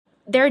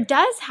there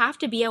does have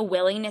to be a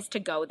willingness to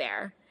go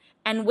there.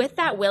 And with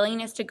that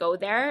willingness to go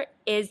there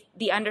is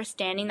the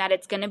understanding that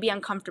it's going to be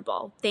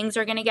uncomfortable. Things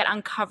are going to get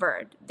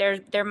uncovered.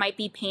 There might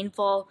be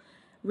painful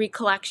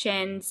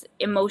recollections,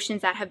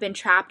 emotions that have been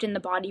trapped in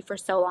the body for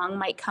so long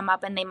might come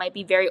up, and they might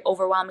be very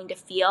overwhelming to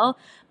feel.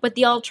 But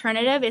the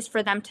alternative is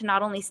for them to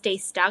not only stay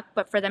stuck,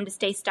 but for them to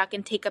stay stuck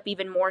and take up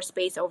even more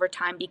space over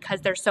time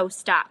because they're so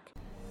stuck.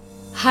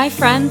 Hi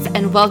friends,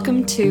 and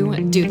welcome to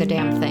Do the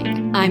Damn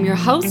Thing. I'm your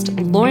host,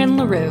 Lauren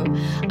LaRue.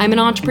 I'm an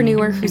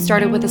entrepreneur who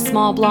started with a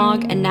small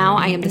blog, and now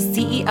I am the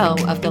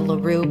CEO of the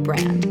LaRue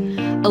brand,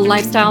 a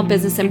lifestyle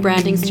business and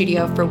branding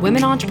studio for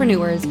women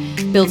entrepreneurs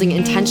building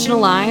intentional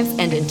lives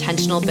and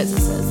intentional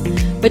businesses.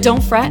 But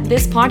don't fret,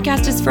 this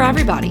podcast is for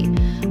everybody.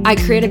 I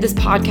created this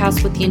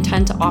podcast with the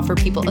intent to offer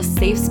people a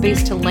safe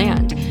space to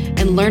land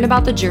and learn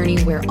about the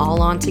journey we're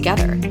all on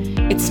together.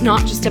 It's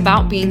not just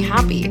about being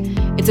happy.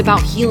 It's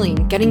about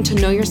healing, getting to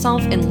know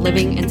yourself, and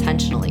living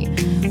intentionally,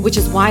 which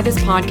is why this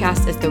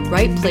podcast is the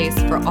right place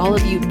for all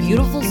of you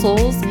beautiful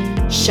souls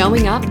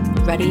showing up,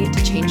 ready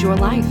to change your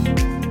life.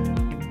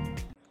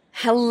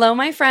 Hello,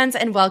 my friends,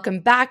 and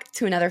welcome back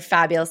to another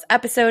fabulous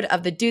episode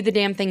of the Do the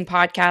Damn Thing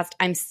podcast.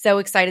 I'm so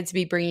excited to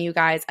be bringing you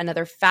guys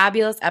another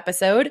fabulous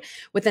episode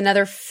with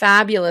another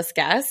fabulous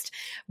guest.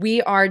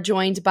 We are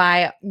joined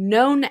by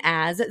known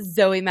as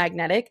Zoe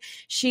Magnetic.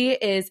 She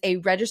is a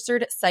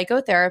registered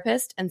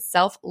psychotherapist and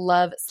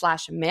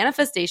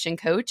self-love/manifestation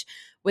coach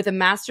with a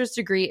master's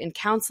degree in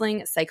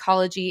counseling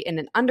psychology and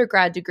an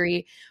undergrad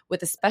degree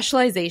with a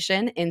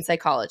specialization in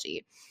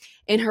psychology.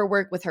 In her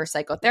work with her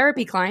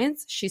psychotherapy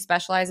clients, she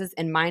specializes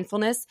in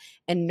mindfulness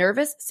and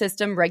nervous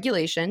system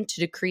regulation to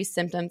decrease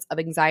symptoms of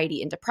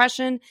anxiety and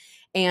depression.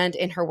 And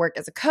in her work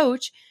as a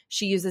coach,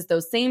 she uses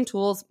those same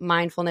tools,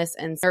 mindfulness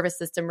and nervous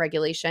system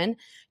regulation,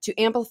 to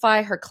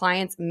amplify her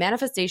clients'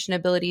 manifestation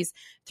abilities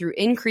through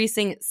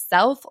increasing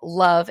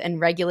self-love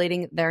and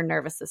regulating their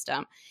nervous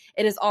system.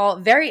 It is all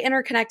very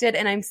interconnected,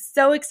 and I'm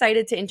so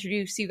excited to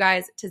introduce you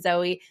guys to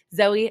Zoe.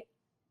 Zoe,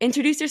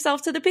 introduce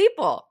yourself to the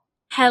people.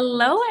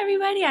 Hello,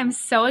 everybody. I'm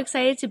so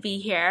excited to be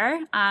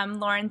here.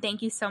 Lauren,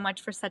 thank you so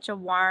much for such a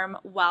warm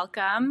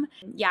welcome.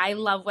 Yeah, I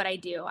love what I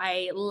do.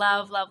 I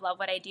love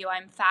what I do.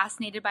 I'm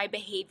fascinated by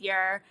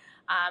behavior,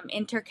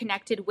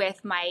 interconnected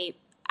with my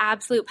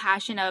absolute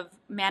passion of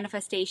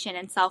manifestation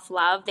and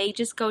self-love. They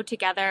just go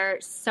together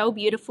so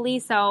beautifully.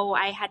 So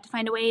I had to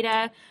find a way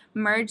to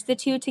merge the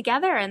two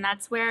together. And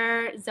that's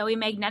where Zoe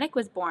Magnetic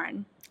was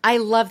born. I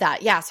love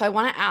that. Yeah. So I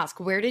want to ask,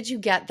 where did you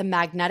get the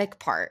magnetic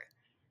part?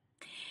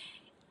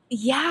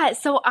 Yeah,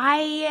 so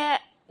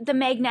the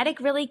magnetic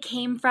really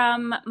came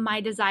from my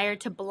desire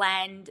to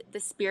blend the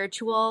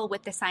spiritual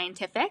with the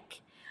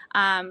scientific.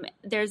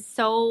 There's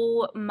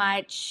so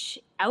much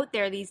out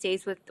there these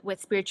days with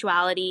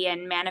spirituality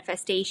and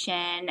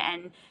manifestation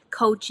and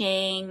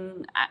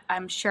coaching.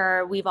 I'm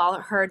sure we've all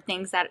heard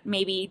things that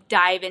maybe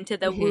dive into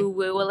the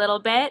woo-woo a little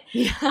bit,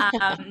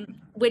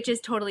 which is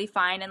totally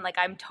fine. And like,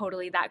 I'm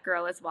totally that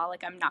girl as well.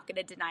 Like, I'm not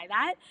going to deny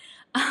that.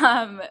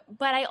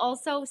 But I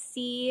also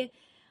see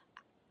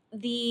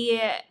the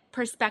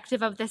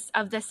perspective of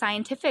the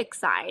scientific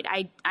side.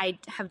 I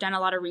have done a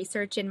lot of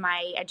research in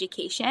my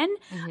education.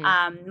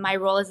 My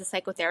role as a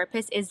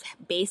psychotherapist is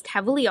based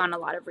heavily on a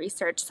lot of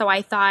research. So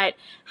I thought,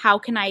 how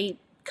can I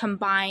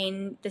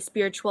combine the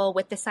spiritual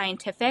with the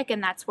scientific?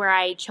 And that's where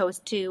I chose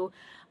to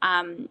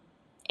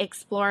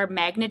explore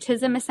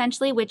magnetism,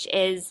 essentially, which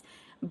is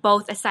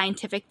both a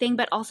scientific thing,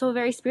 but also a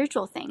very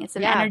spiritual thing. It's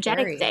an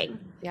energetic thing.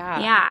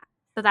 Yeah.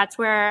 So that's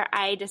where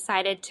I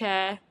decided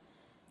to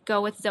go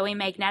with Zoe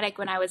Magnetic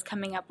when I was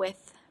coming up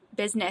with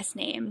business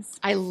names.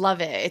 I love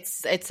it.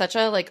 It's such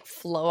a like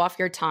flow off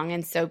your tongue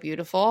and so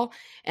beautiful.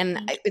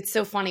 And it's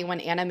so funny, when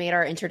Anna made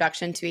our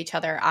introduction to each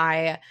other,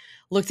 I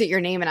looked at your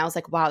name and I was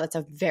like, wow, that's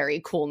a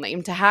very cool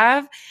name to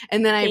have.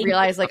 And then I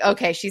realized like,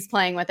 okay, she's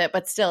playing with it,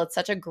 but still it's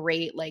such a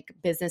great like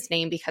business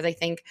name, because I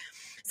think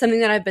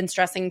something that I've been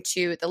stressing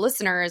to the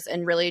listeners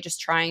and really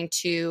just trying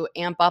to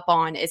amp up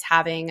on is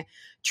having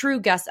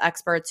true guest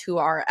experts who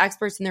are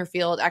experts in their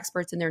field,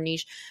 experts in their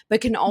niche,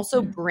 but can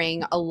also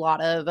bring a lot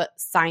of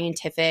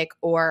scientific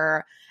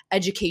or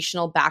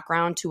educational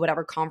background to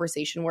whatever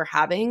conversation we're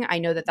having. I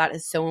know that that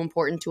is so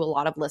important to a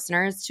lot of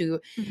listeners to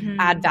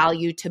add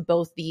value to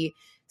both the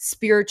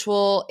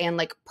spiritual and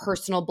like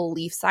personal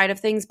belief side of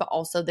things, but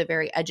also the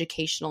very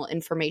educational,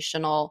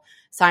 informational,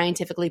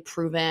 scientifically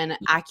proven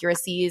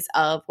accuracies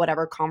of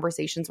whatever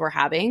conversations we're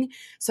having.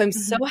 So I'm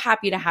so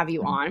happy to have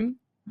you on.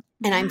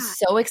 And I'm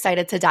so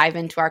excited to dive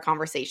into our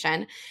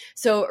conversation.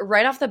 So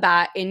right off the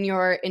bat, in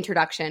your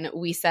introduction,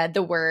 we said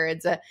the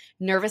words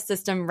nervous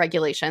system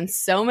regulation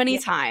so many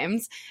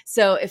times.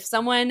 So if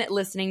someone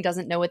listening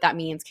doesn't know what that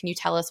means, can you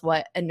tell us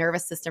what a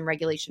nervous system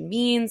regulation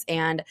means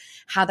and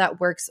how that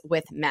works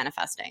with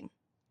manifesting?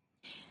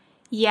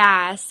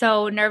 Yeah,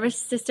 so nervous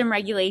system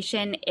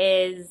regulation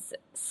is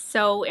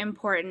so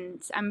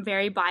important. I'm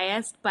very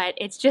biased, but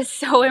it's just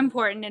so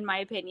important in my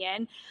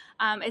opinion.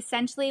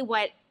 Essentially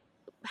what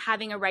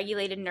having a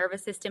regulated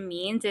nervous system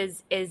means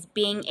is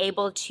being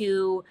able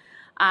to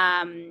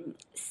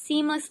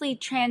seamlessly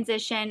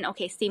transition.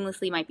 Okay,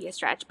 seamlessly might be a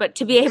stretch, but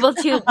to be able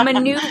to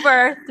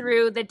maneuver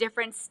through the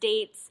different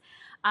states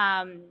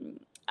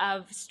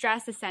of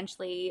stress,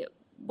 essentially,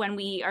 when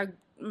we are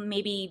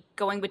maybe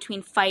going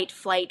between fight,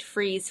 flight,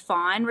 freeze,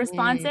 fawn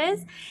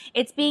responses,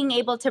 it's being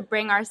able to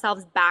bring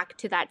ourselves back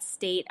to that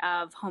state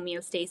of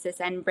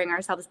homeostasis and bring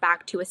ourselves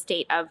back to a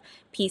state of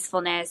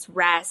peacefulness,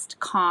 rest,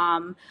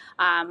 calm,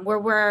 where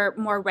we're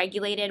more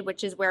regulated,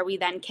 which is where we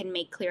then can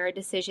make clearer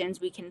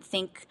decisions. We can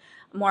think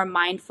more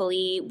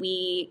mindfully.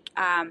 We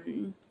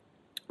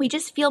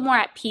just feel more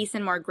at peace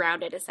and more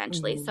grounded,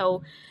 essentially.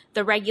 So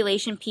the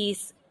regulation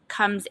piece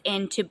comes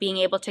into being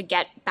able to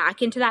get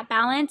back into that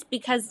balance,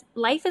 because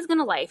life is going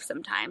to life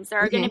sometimes. There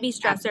are going to be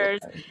stressors.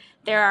 Absolutely.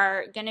 There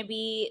are going to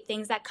be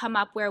things that come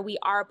up where we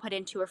are put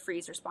into a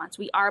freeze response.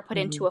 We are put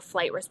into a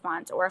flight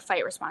response or a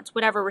fight response,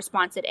 whatever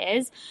response it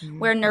is,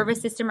 where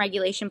nervous system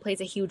regulation plays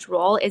a huge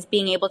role, is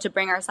being able to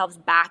bring ourselves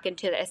back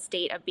into a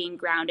state of being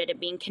grounded and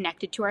being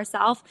connected to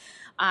ourselves,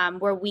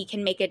 where we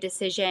can make a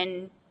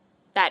decision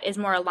that is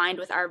more aligned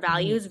with our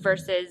values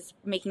versus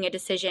making a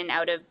decision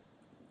out of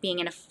being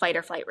in a fight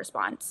or flight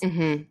response.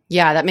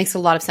 Yeah, that makes a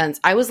lot of sense.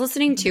 I was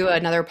listening to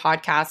another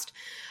podcast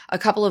a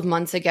couple of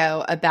months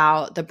ago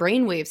about the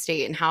brainwave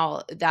state and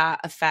how that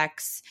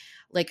affects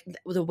like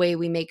the way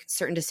we make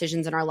certain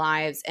decisions in our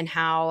lives, and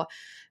how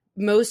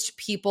most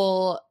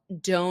people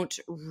don't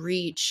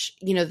reach,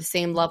 the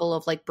same level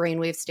of like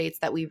brainwave states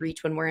that we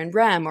reach when we're in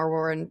REM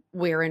or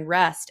we're in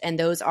rest. And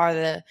those are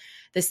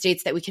the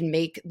states that we can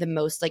make the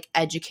most like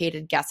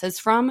educated guesses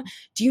from.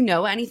 Do you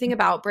know anything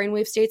about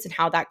brainwave states and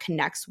how that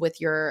connects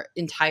with your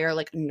entire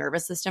like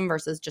nervous system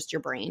versus just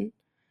your brain?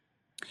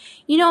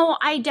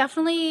 I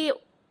definitely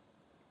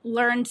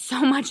learned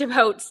so much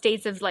about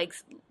states of like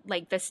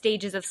the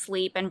stages of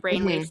sleep and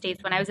brainwave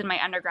states when I was in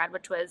my undergrad,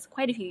 which was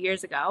quite a few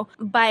years ago.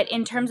 But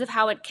in terms of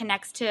how it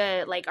connects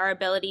to like our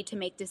ability to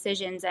make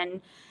decisions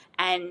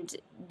and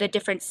the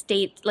different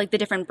states, like the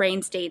different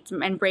brain states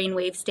and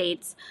brainwave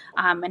states,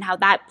 and how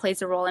that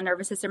plays a role in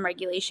nervous system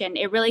regulation,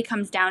 it really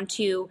comes down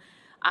to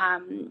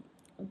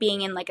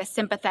being in like a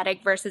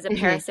sympathetic versus a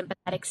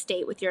parasympathetic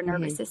state with your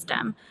nervous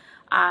system.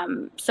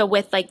 So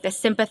with like the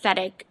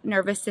sympathetic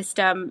nervous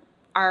system,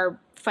 our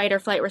fight or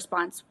flight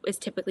response is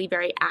typically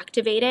very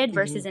activated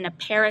versus in a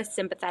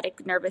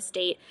parasympathetic nervous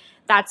state,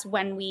 that's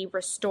when we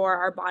restore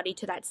our body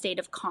to that state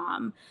of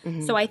calm.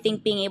 So I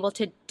think being able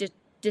to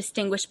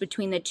distinguish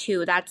between the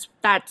two,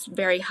 that's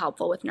very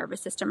helpful with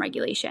nervous system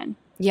regulation.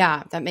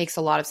 Yeah, that makes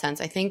a lot of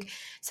sense. I think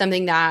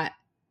something that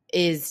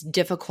is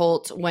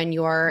difficult when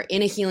you're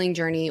in a healing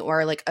journey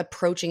or like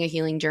approaching a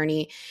healing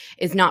journey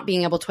is not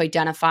being able to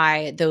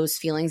identify those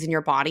feelings in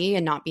your body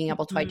and not being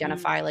able to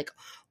identify like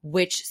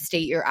which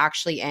state you're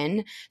actually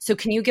in. So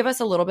can you give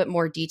us a little bit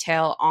more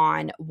detail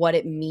on what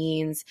it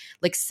means,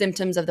 like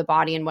symptoms of the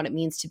body, and what it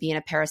means to be in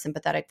a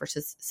parasympathetic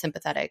versus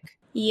sympathetic?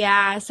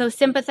 Yeah. So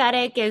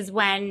sympathetic is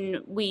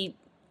when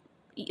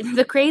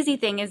the crazy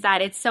thing is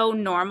that it's so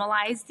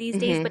normalized these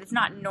days, but it's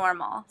not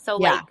normal. So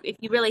like if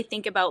you really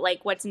think about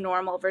like what's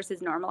normal versus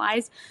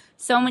normalized,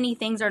 so many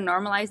things are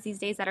normalized these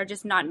days that are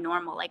just not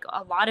normal. Like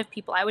a lot of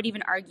people, I would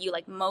even argue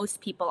like most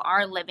people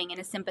are living in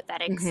a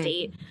sympathetic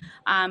state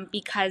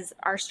because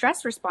our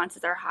stress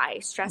responses are high.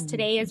 Stress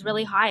today is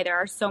really high. There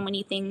are so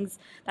many things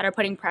that are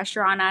putting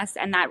pressure on us,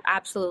 and that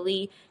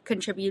absolutely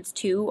contributes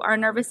to our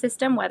nervous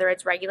system, whether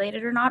it's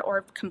regulated or not,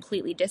 or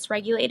completely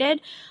dysregulated.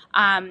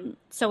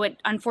 So it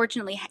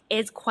unfortunately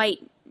is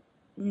quite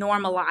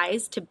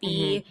normalized to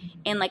be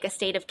in like a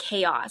state of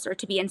chaos or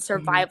to be in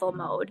survival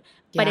mode,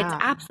 but it's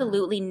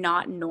absolutely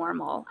not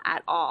normal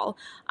at all.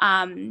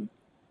 And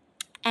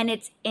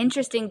it's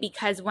interesting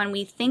because when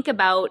we think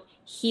about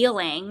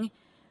healing,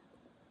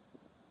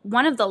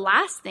 one of the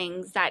last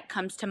things that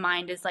comes to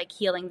mind is like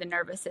healing the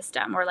nervous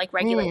system or like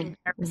regulating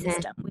the nervous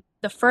system.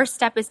 The first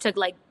step is to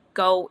like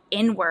go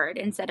inward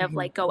instead of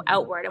like go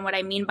outward. And what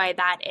I mean by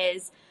that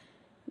is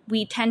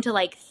we tend to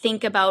like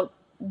think about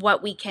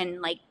what we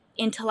can like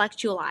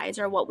intellectualize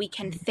or what we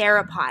can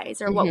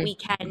therapize or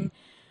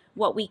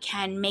what we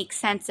can make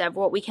sense of,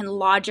 what we can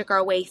logic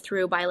our way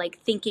through by like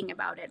thinking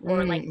about it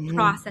or like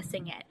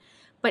processing it.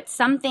 But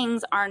some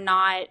things are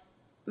not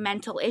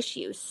mental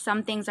issues.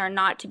 Some things are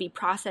not to be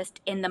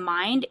processed in the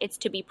mind. It's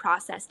to be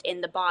processed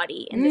in the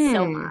body, in the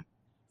soma.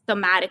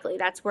 Somatically,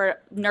 that's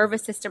where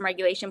nervous system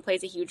regulation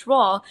plays a huge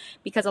role,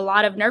 because a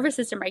lot of nervous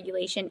system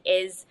regulation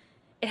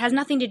it has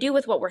nothing to do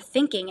with what we're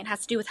thinking. It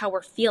has to do with how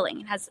we're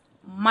feeling. It has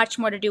much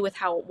more to do with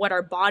what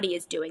our body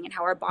is doing and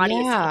how our body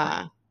is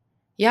feeling.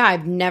 Yeah,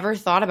 I've never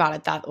thought about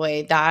it that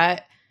way.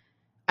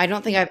 I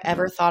don't think I've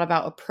ever thought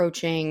about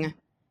approaching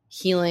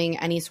healing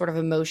any sort of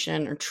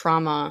emotion or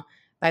trauma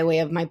by way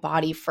of my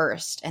body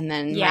first and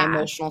then my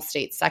emotional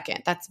state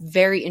second. That's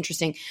very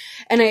interesting.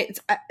 And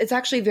it's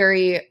actually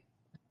very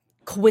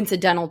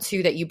coincidental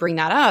too that you bring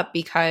that up,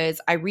 because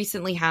I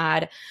recently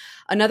had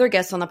another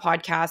guest on the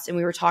podcast and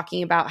we were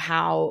talking about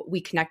how we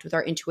connect with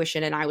our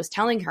intuition. And I was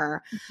telling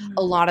her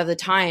a lot of the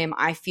time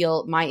I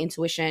feel my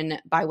intuition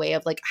by way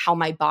of like how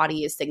my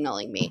body is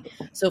signaling me.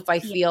 So if I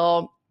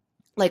feel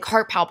like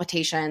heart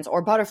palpitations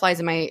or butterflies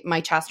in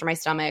my chest or my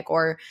stomach,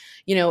 or,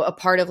 you know, a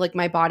part of like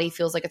my body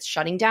feels like it's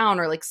shutting down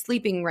or like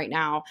sleeping right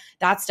now,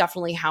 that's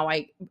definitely how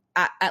I,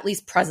 at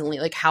least presently,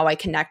 like how I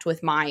connect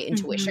with my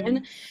intuition.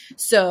 Mm-hmm.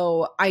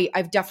 So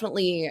I've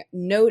definitely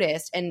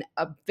noticed, and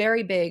a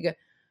very big,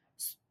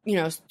 you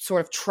know,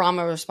 sort of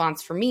trauma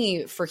response for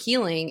me for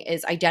healing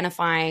is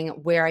identifying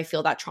where I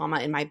feel that trauma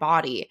in my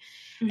body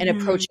and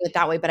approaching it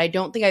that way. But I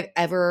don't think I've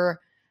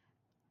ever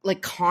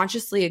like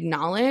consciously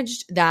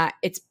acknowledged that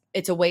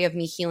it's a way of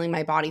me healing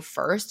my body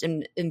first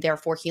and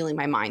therefore healing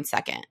my mind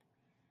second.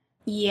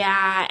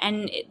 Yeah,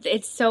 and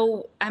it's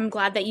so, I'm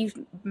glad that you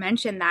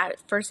mentioned that.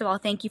 First of all,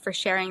 thank you for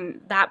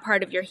sharing that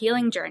part of your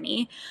healing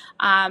journey.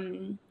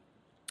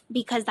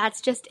 Because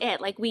that's just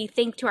it. Like, we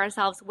think to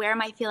ourselves, where am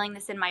I feeling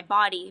this in my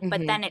body?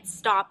 But then it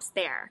stops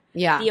there.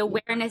 Yeah. The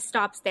awareness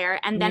stops there.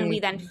 And then we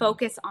then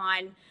focus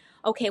on,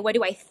 okay, what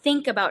do I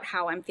think about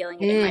how I'm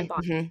feeling it in my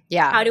body?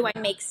 Yeah. How do I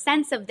make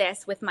sense of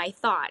this with my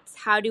thoughts?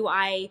 How do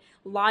I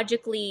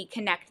logically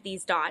connect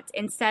these dots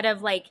instead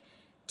of like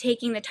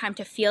taking the time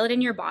to feel it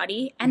in your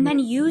body and then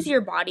use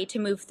your body to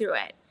move through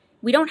it?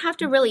 We don't have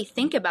to really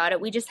think about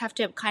it. We just have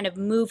to kind of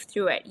move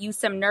through it. Use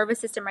some nervous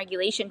system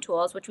regulation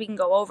tools, which we can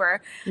go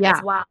over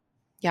as well.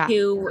 Yeah.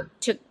 To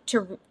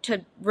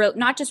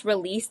not just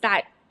release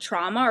that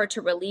trauma or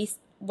to release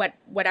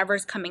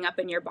whatever's coming up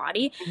in your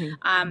body,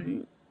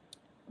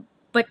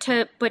 but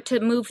to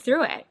move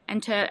through it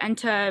and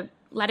to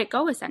let it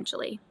go,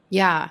 essentially.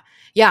 Yeah.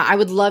 Yeah, I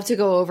would love to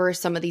go over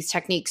some of these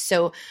techniques.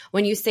 So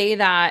when you say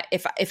that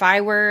if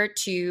I were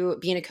to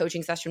be in a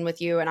coaching session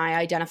with you and I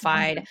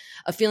identified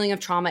a feeling of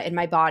trauma in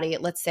my body,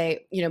 let's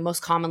say, you know,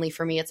 most commonly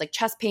for me, it's like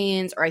chest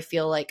pains, or I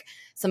feel like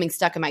something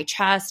stuck in my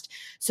chest.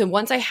 So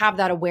once I have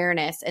that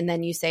awareness, and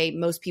then you say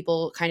most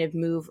people kind of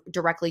move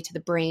directly to the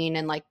brain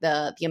and like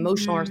the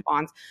emotional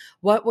response,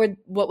 what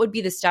would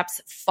be the steps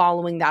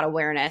following that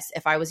awareness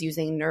if I was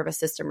using nervous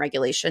system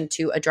regulation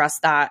to address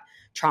that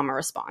trauma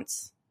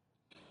response?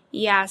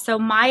 Yeah, so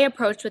my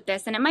approach with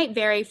this, and it might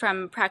vary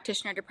from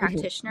practitioner to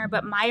practitioner,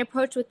 but my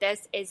approach with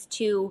this is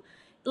to,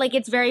 like,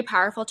 it's very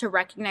powerful to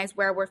recognize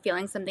where we're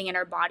feeling something in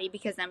our body,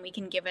 because then we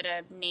can give it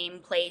a name,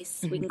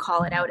 place, we can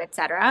call it out,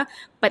 etc.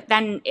 But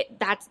then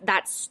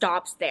that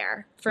stops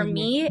there. For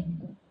me,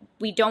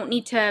 we don't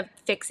need to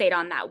fixate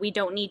on that. We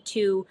don't need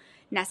to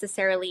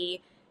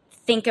necessarily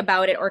think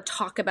about it or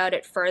talk about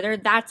it further.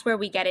 That's where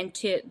we get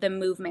into the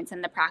movements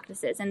and the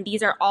practices. And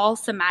these are all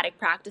somatic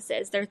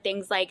practices. They're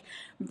things like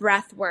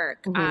breath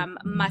work,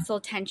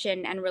 muscle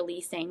tension and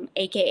releasing,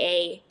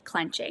 AKA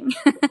clenching,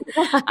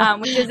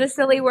 which is a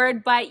silly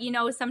word, but, you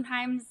know,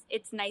 sometimes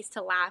it's nice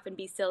to laugh and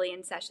be silly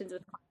in sessions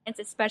with clients,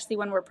 especially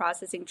when we're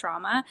processing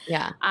trauma.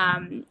 Yeah.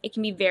 It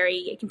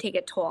can take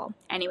a toll.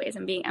 Anyways,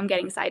 I'm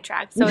getting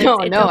sidetracked. So it's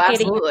okay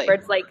absolutely. to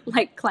use words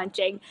like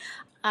clenching.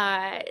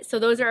 So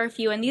those are a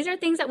few, and these are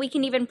things that we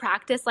can even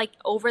practice like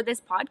over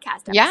this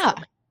podcast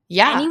episode.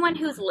 Yeah. Anyone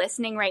who's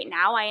listening right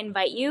now, I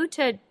invite you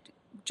to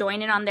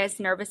join in on this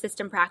nervous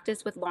system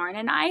practice with Lauren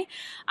and I.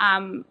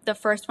 The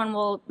first one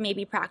we'll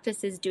maybe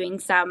practice is doing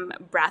some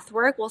breath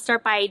work. We'll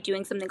start by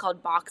doing something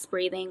called box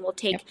breathing. We'll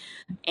take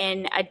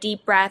in a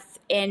deep breath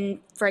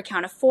in for a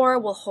count of 4.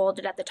 We'll hold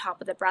it at the top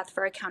of the breath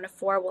for a count of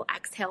 4. We'll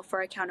exhale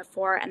for a count of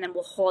 4, and then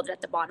we'll hold it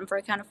at the bottom for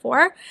a count of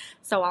 4.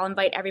 So I'll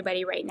invite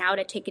everybody right now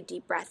to take a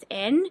deep breath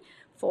in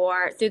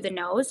through the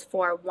nose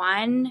for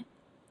 1,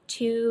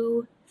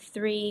 2,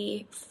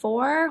 3,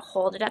 4.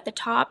 Hold it at the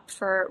top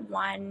for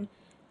 1,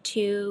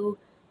 2,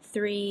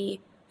 3,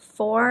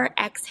 4.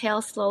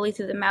 Exhale slowly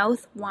through the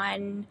mouth.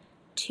 1,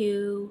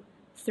 2,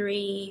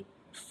 3,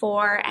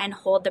 4. And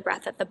hold the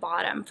breath at the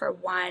bottom for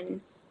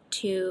 1,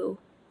 2,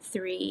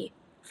 3,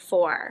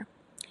 4.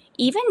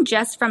 Even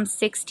just from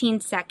 16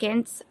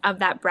 seconds of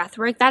that breath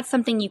work, that's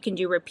something you can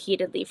do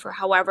repeatedly for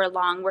however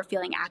long we're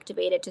feeling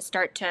activated to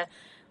start to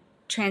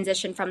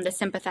transition from the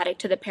sympathetic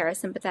to the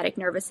parasympathetic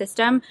nervous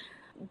system.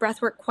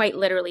 Breathwork quite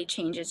literally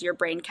changes your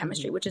brain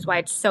chemistry, which is why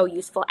it's so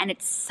useful. And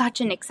it's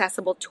such an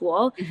accessible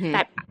tool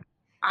that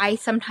I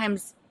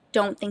sometimes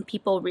don't think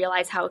people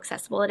realize how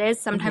accessible it is.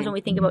 Sometimes when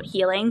we think about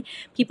healing,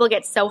 people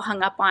get so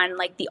hung up on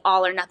like the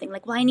all or nothing.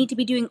 Like, well, I need to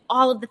be doing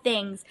all of the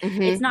things.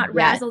 It's not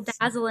razzle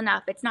dazzle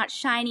enough. It's not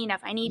shiny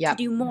enough. I need to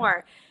do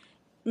more.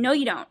 No,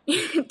 you don't.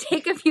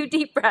 Take a few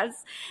deep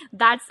breaths.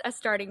 That's a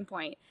starting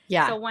point.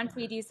 Yeah. So once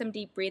we do some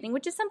deep breathing,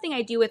 which is something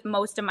I do with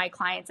most of my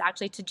clients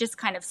actually, to just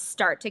kind of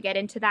start to get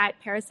into that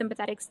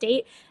parasympathetic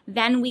state,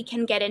 then we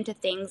can get into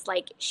things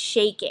like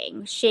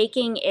shaking.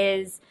 Shaking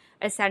is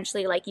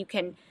essentially like you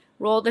can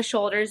roll the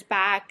shoulders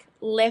back,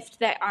 lift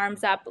the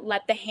arms up,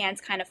 let the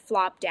hands kind of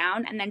flop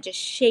down, and then just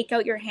shake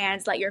out your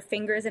hands. Let your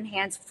fingers and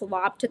hands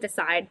flop to the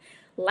side.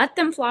 Let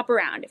them flop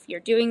around. If you're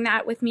doing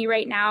that with me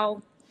right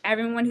now,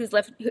 anyone who's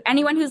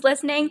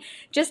listening,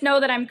 just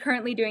know that I'm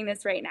currently doing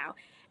this right now.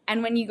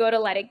 And when you go to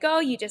let it go,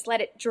 you just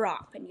let it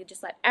drop and you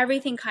just let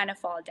everything kind of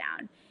fall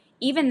down.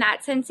 Even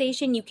that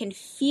sensation, you can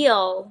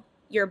feel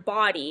your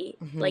body,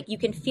 like you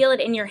can feel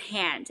it in your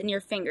hands, in your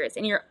fingers,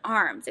 in your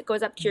arms. It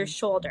goes up to your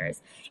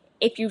shoulders.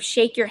 If you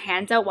shake your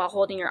hands out while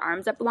holding your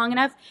arms up long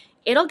enough,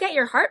 it'll get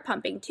your heart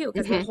pumping too,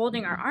 because we're Mm-hmm.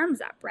 holding our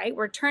arms up, right?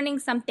 We're turning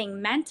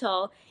something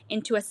mental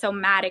into a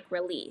somatic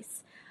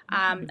release.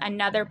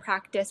 Another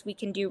practice we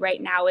can do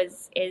right now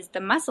is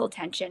the muscle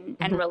tension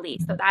and Mm-hmm.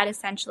 release. So that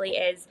essentially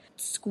is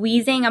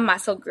squeezing a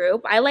muscle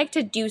group. I like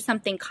to do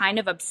something kind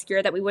of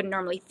obscure that we wouldn't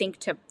normally think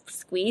to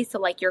squeeze. So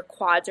like your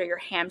quads or your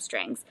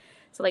hamstrings.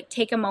 So like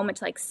take a moment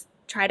to like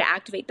try to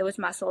activate those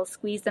muscles,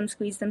 squeeze them,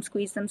 squeeze them,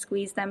 squeeze them,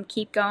 squeeze them,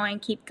 keep going,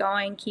 keep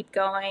going, keep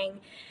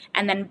going.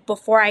 And then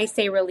before I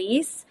say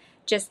release,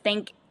 just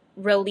think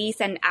release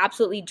and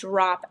absolutely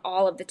drop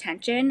all of the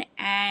tension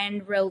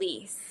and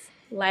release.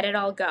 Let it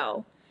all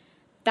go.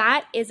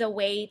 That is a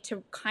way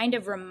to kind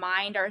of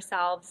remind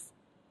ourselves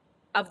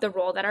of the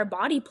role that our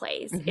body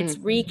plays. Mm-hmm. It's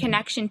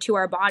reconnection to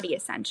our body,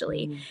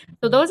 essentially. Mm-hmm.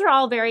 So those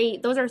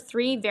are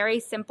three very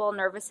simple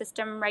nervous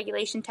system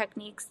regulation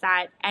techniques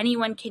that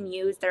anyone can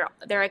use.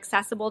 They're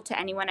accessible to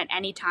anyone at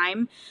any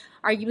time.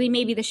 Arguably,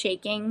 maybe the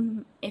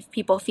shaking, if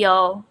people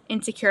feel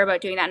insecure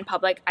about doing that in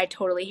public, I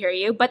totally hear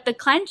you. But the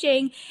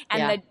clenching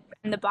and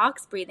the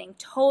box breathing,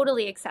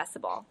 totally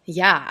accessible.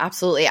 Yeah,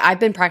 absolutely. I've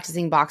been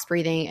practicing box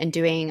breathing and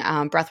doing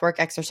breathwork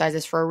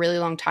exercises for a really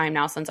long time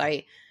now.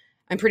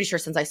 I'm pretty sure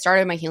since I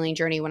started my healing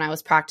journey, when I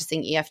was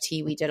practicing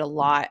EFT, we did a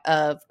lot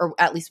of, or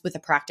at least with a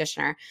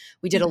practitioner,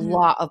 we did a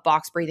lot of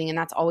box breathing. And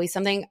that's always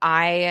something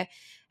I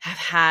have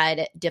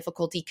had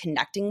difficulty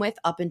connecting with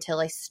up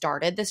until I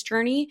started this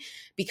journey,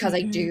 because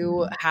I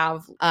do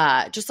have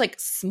just like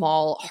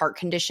small heart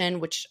condition,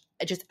 which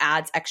just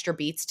adds extra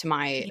beats to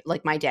my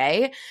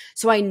day.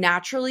 So I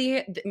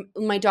naturally,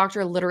 my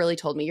doctor literally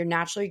told me, you're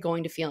naturally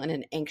going to feel in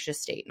an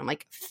anxious state. And I'm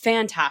like,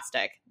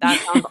 fantastic. That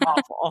sounds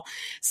awful.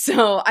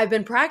 So I've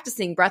been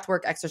practicing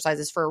breathwork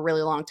exercises for a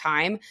really long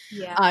time,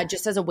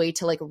 just as a way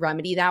to like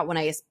remedy that when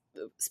I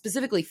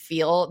specifically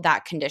feel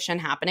that condition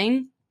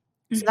happening.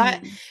 So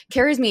that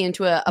carries me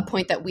into a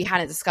point that we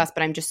hadn't discussed,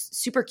 but I'm just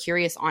super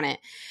curious on it.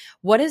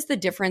 What is the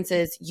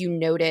differences you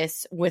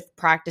notice with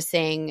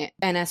practicing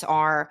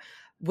NSR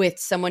with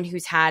someone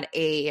who's had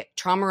a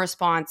trauma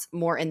response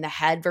more in the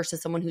head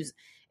versus someone who's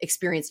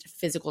experienced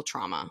physical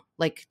trauma,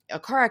 like a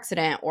car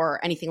accident or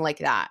anything like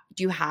that?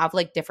 Do you have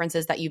like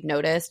differences that you've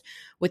noticed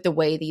with the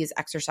way these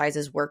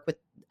exercises work with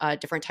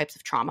different types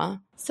of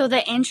trauma? So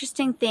the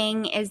interesting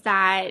thing is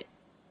that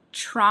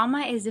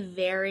trauma is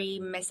very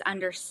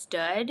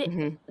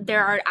misunderstood.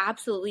 There are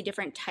absolutely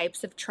different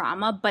types of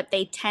trauma, but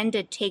they tend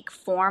to take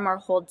form or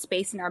hold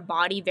space in our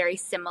body very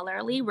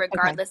similarly,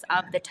 regardless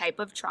of the type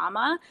of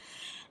trauma.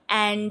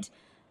 And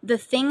the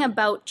thing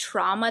about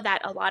trauma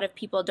that a lot of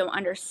people don't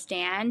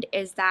understand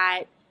is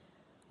that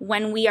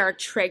when we are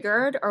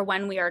triggered or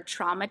when we are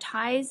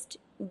traumatized,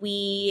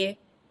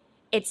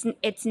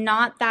 it's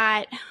not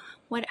that,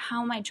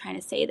 how am I trying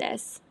to say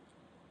this?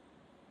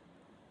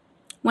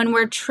 When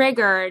we're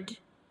triggered,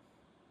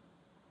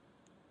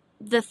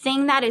 the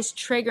thing that is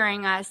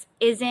triggering us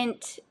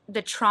isn't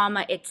the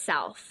trauma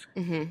itself.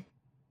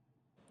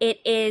 It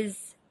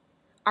is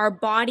our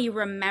body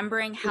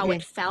remembering how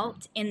it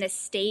felt in the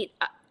state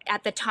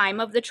at the time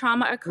of the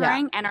trauma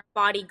occurring, and our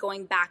body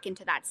going back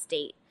into that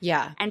state.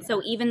 Yeah. And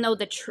so even though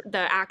the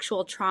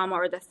actual trauma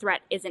or the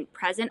threat isn't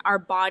present, our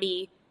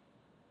body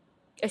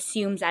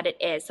assumes that it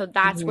is. So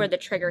that's where the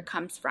trigger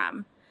comes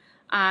from.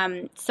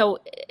 So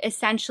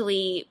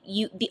essentially,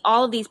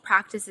 all of these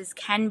practices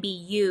can be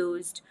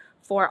used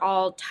for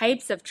all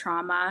types of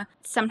trauma.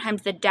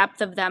 Sometimes the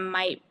depth of them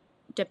might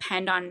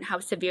depend on how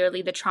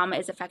severely the trauma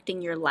is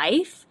affecting your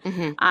life.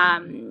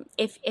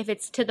 If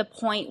it's to the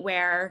point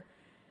where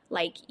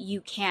like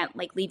you can't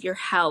like leave your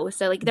house,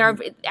 so like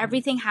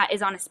everything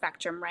is on a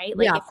spectrum, right?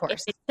 Like of course. If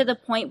it's to the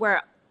point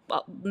where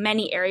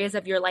many areas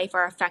of your life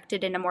are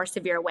affected in a more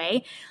severe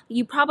way,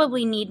 you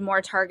probably need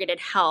more targeted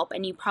help,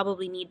 and you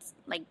probably need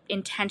like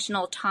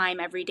intentional time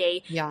every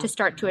day to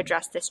start to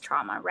address this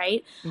trauma,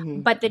 right?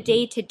 But the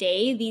day to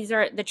day, these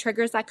are the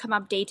triggers that come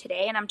up day to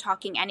day, and I'm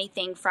talking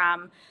anything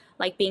from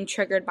like being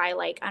triggered by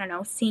like, I don't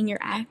know, seeing your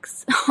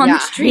ex on the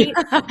street,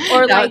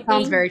 or that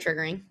sounds very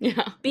triggering.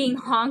 Being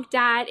honked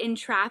at in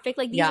traffic.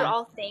 Like these are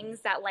all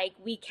things that like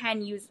we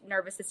can use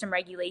nervous system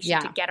regulation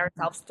to get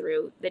ourselves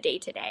through the day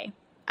to day.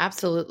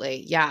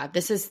 Absolutely. Yeah,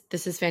 this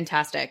is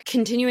fantastic.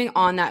 Continuing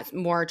on that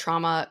more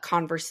trauma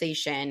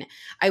conversation,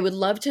 I would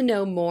love to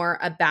know more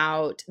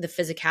about the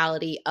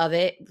physicality of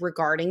it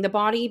regarding the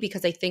body,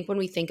 because I think when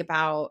we think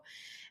about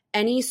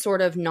any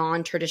sort of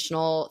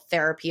non-traditional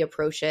therapy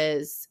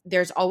approaches,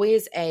 there's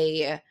always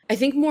I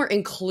think, more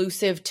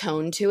inclusive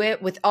tone to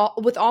it. With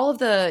all of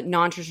the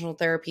non-traditional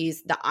therapies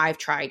that I've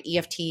tried,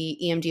 EFT,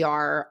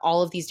 EMDR,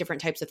 all of these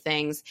different types of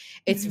things,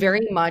 it's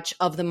very much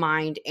of the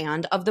mind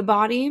and of the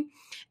body.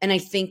 And I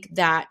think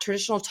that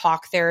traditional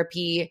talk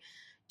therapy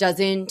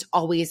doesn't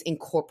always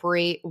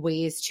incorporate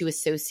ways to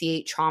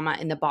associate trauma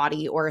in the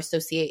body or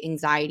associate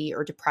anxiety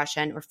or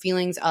depression or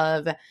feelings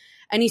of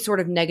any sort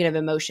of negative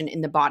emotion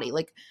in the body.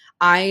 Like,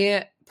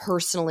 I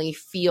personally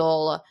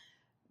feel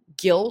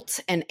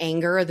guilt and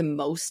anger the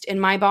most in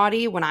my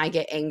body. When I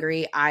get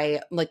angry,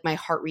 my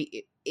heart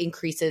rate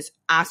increases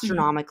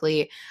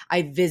astronomically.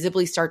 I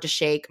visibly start to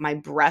shake. My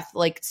breath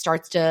like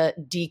starts to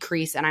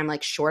decrease and I'm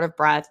like short of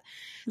breath.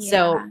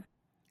 So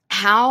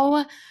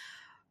how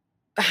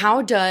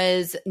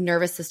does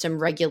nervous system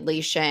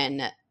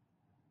regulation,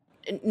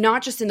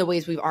 not just in the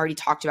ways we've already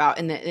talked about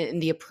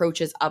and the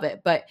approaches of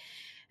it, but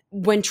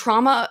when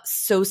trauma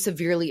so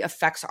severely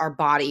affects our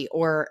body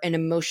or an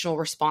emotional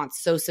response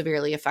so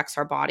severely affects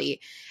our body,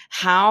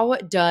 how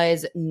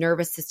does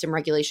nervous system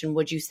regulation,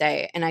 would you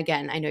say, and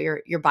again, I know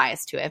you're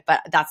biased to it,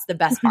 but that's the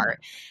best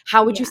part.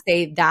 How would you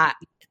say that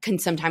can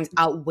sometimes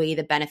outweigh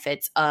the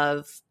benefits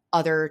of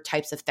other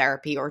types of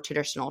therapy or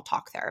traditional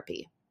talk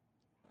therapy?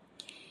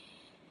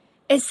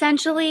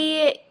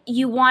 Essentially,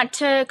 you want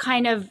to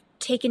kind of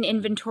take an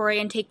inventory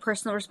and take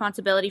personal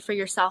responsibility for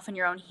yourself and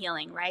your own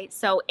healing, right?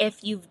 So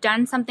if you've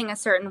done something a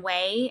certain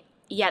way,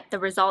 yet the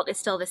result is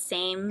still the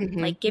same,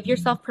 like give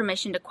yourself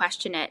permission to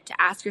question it, to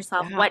ask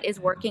yourself what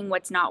is working,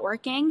 what's not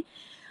working.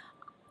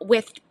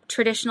 With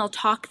traditional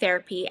talk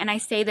therapy, and I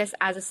say this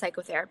as a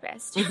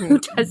psychotherapist who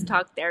does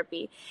talk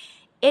therapy,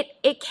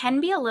 it can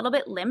be a little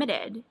bit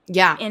limited.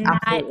 Yeah, in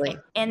absolutely.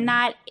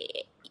 that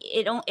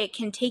it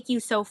can take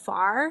you so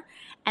far,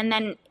 and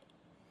then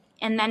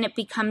it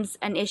becomes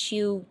an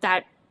issue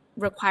that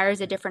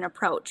requires a different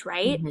approach,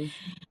 right?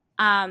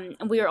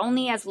 We are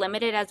only as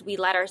limited as we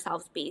let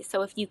ourselves be.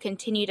 So if you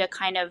continue to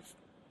kind of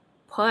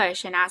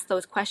push and ask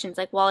those questions,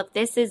 like, well,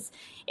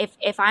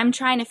 if I'm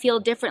trying to feel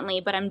differently,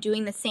 but I'm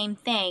doing the same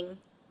thing,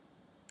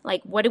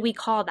 like, what do we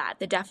call that?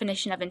 The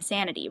definition of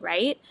insanity,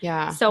 right?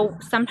 Yeah. So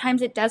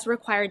sometimes it does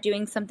require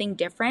doing something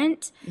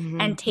different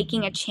and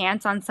taking a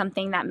chance on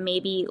something that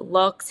maybe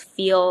looks,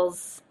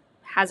 feels,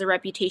 has a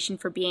reputation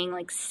for being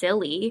like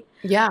silly.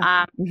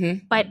 Yeah.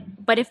 But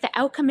if the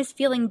outcome is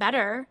feeling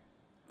better,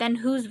 then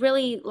who's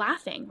really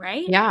laughing,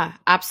 right? Yeah,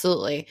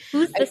 absolutely.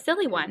 Who's the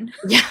silly one?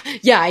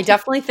 Yeah. I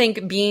definitely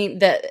think being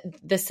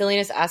the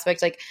silliness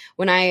aspect, like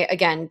when I,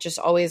 again, just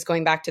always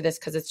going back to this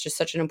because it's just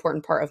such an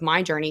important part of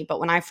my journey. But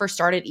when I first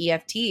started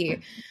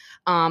EFT,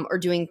 or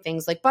doing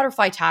things like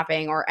butterfly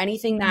tapping or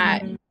anything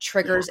that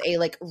triggers a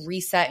like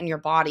reset in your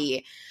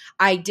body,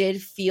 I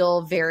did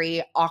feel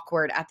very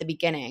awkward at the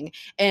beginning.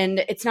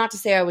 And it's not to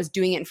say I was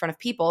doing it in front of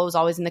people. It was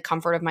always in the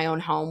comfort of my own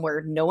home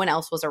where no one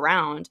else was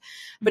around.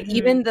 But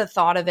even the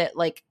thought of it,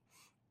 like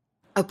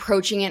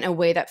approaching it in a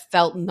way that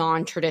felt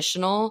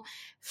non-traditional,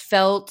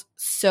 felt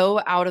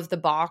so out of the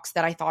box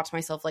that I thought to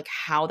myself, like,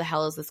 how the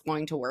hell is this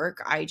going to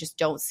work? I just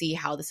don't see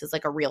how this is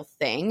like a real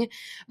thing.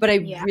 But I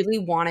really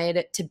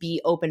wanted to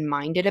be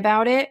open-minded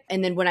about it.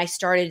 And then when I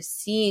started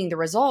seeing the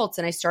results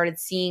and I started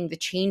seeing the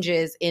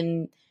changes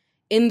in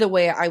the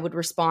way I would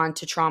respond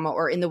to trauma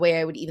or in the way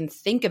I would even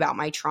think about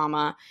my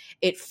trauma,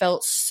 it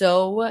felt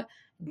so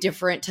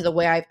different to the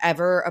way I've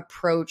ever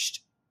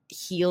approached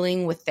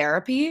healing with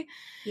therapy.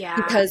 Yeah.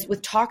 Because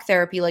with talk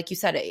therapy, like you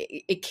said,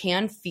 it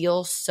can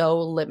feel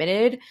so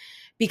limited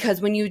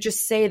because when you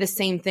just say the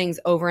same things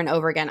over and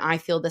over again, I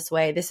feel this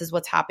way, this is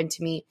what's happened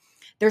to me,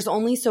 there's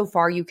only so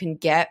far you can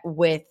get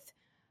with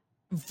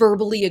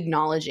verbally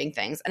acknowledging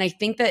things. And I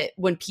think that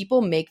when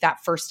people make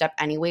that first step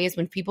anyways,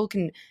 when people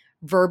can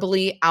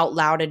verbally out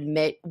loud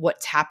admit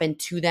what's happened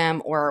to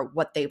them or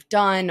what they've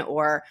done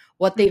or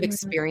what they've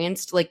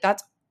experienced, like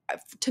that's,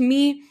 to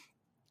me,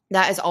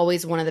 that is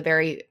always one of the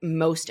very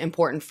most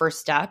important first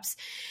steps.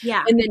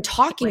 Yeah. And then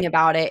talking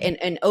about it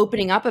and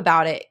opening up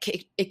about it,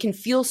 it can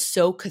feel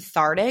so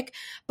cathartic,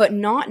 but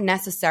not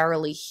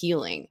necessarily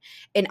healing.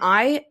 And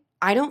I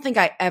don't think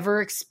I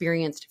ever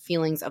experienced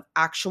feelings of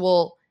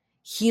actual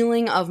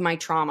healing of my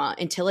trauma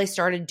until I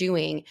started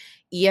doing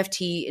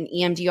EFT and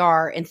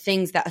EMDR and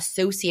things that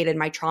associated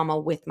my trauma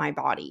with my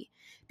body.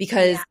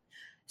 Because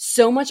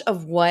so much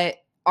of what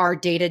our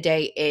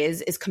day-to-day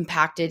is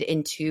compacted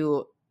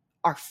into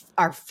our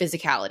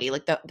physicality,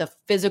 like the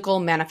physical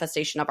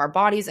manifestation of our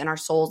bodies and our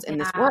souls in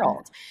this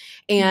world.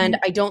 And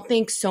I don't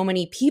think so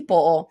many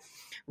people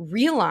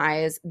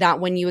realize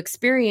that when you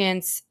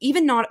experience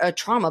even not a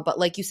trauma, but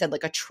like you said,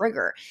 like a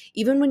trigger,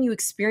 even when you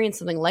experience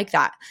something like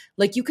that,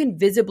 like you can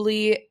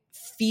visibly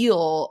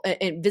feel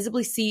and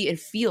visibly see and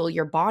feel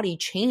your body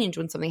change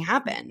when something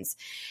happens.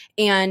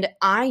 And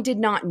I did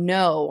not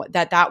know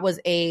that was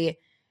a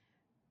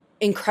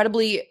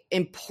incredibly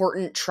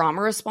important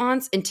trauma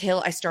response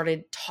until I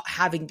started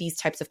having these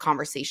types of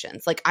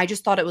conversations. Like I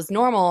just thought it was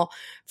normal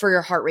for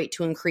your heart rate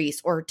to increase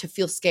or to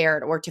feel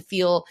scared or to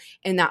feel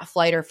in that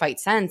flight or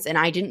fight sense. And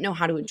I didn't know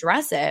how to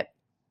address it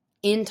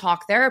in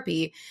talk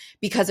therapy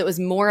because it was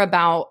more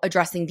about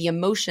addressing the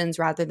emotions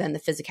rather than the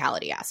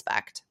physicality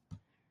aspect.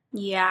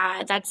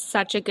 Yeah, that's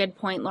such a good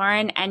point,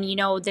 Lauren. And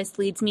this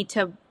leads me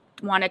to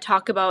want to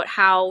talk about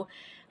how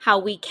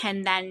we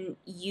can then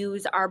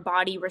use our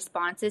body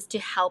responses to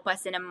help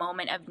us in a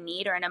moment of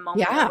need or in a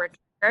moment where we're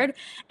triggered.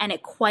 And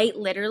it quite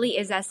literally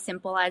is as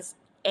simple as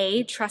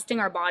trusting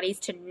our bodies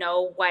to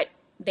know what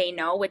they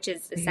know, which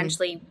is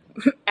essentially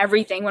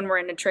everything when we're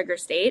in a trigger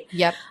state.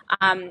 Yep.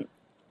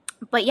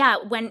 But yeah,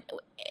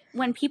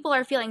 when people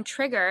are feeling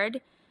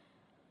triggered,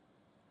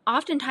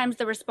 oftentimes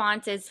the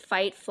response is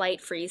fight,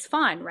 flight, freeze,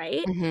 fawn,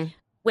 right?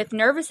 with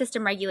nervous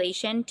system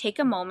regulation, take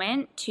a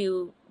moment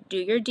to do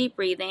your deep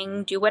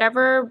breathing, do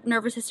whatever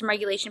nervous system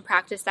regulation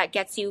practice that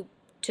gets you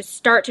to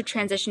start to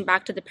transition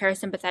back to the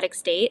parasympathetic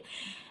state.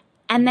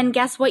 And then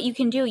guess what you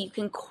can do? You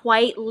can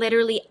quite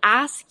literally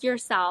ask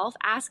yourself,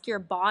 ask your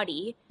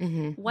body,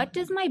 what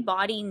does my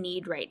body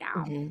need right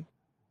now?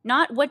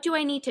 Not what do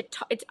I need to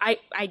talk.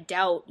 I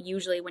doubt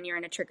usually when you're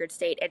in a triggered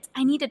state, it's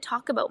I need to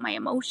talk about my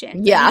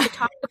emotions. Yeah.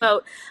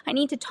 I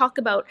need to talk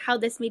about how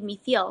this made me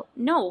feel.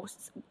 No,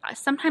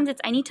 sometimes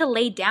it's I need to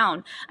lay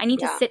down. I need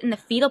to sit in the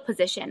fetal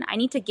position. I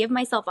need to give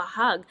myself a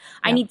hug.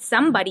 I need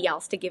somebody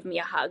else to give me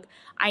a hug.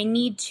 I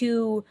need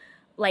to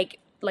like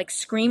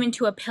scream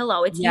into a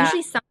pillow. It's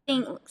usually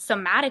something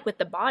somatic with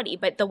the body,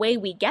 but the way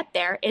we get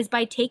there is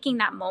by taking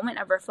that moment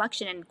of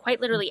reflection and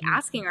quite literally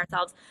asking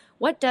ourselves,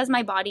 what does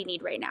my body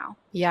need right now?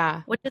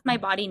 Yeah. What does my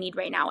body need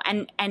right now?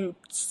 And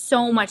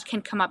so much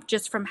can come up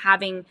just from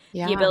having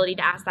the ability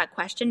to ask that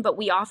question, but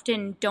we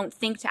often don't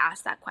think to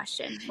ask that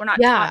question. We're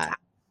not taught to.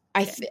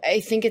 I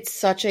think it's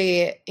such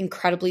a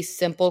incredibly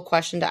simple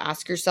question to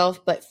ask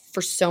yourself, but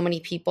for so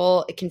many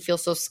people, it can feel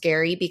so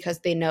scary because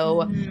they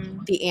know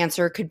the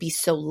answer could be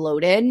so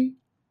loaded.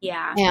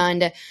 Yeah.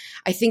 And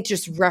I think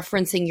just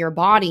referencing your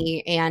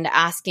body and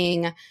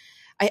asking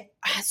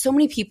so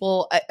many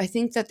people, I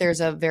think that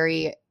there's a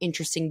very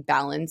interesting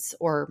balance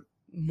or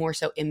more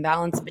so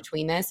imbalance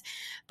between this,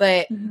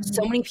 but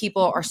so many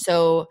people are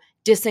so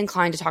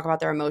disinclined to talk about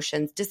their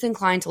emotions,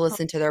 disinclined to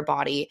listen to their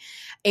body.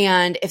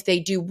 And if they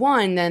do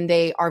one, then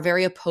they are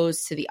very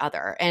opposed to the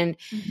other. And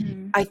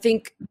I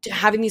think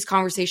having these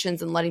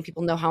conversations and letting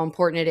people know how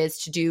important it is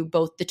to do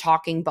both the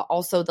talking, but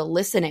also the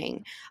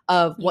listening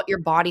of what your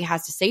body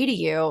has to say to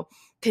you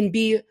can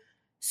be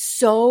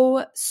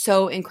so,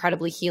 so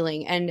incredibly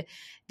healing. And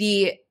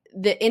the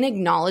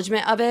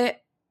in-acknowledgement of it,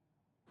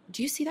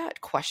 do you see that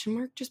question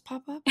mark just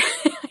pop up?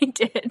 I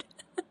did.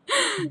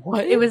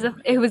 What?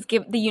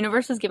 The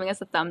universe was giving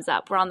us a thumbs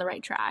up. We're on the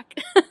right track.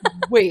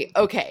 Wait,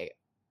 okay.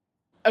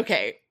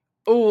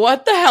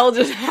 What the hell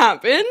just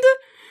happened?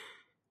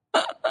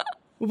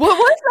 What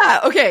was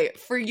that? Okay,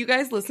 for you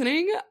guys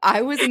listening,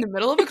 I was in the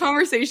middle of a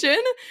conversation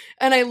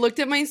and I looked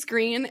at my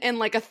screen and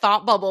like a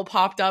thought bubble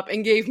popped up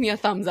and gave me a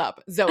thumbs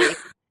up. Zoe,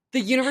 the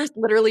universe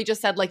literally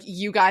just said like,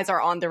 you guys are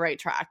on the right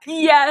track.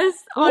 Yes.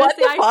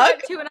 Honestly, I saw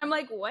it too and I'm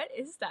like, what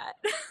is that?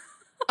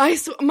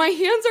 My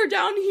hands are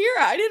down here.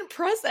 I didn't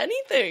press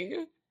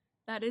anything.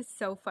 That is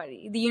so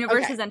funny. The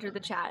universe has entered the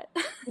chat.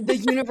 The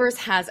universe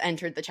has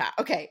entered the chat.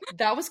 Okay,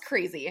 that was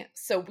crazy.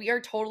 So we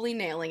are totally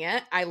nailing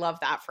it. I love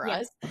that for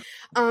us.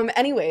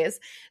 Anyways,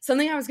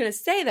 something I was going to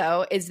say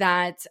though is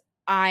that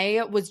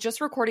I was just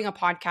recording a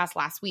podcast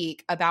last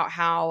week about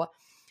how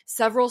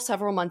several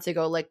months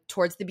ago, like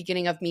towards the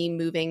beginning of me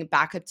moving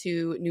back up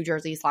to New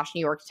Jersey /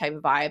 New York type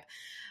of vibe,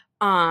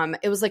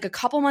 it was like a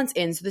couple months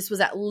in. So this was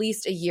at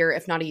least a year,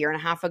 if not a year and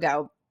a half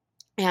ago.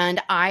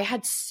 And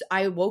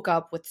I woke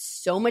up with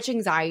so much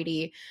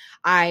anxiety.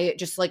 I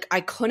just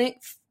I couldn't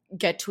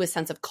get to a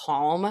sense of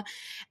calm.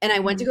 And I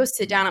went to go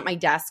sit down at my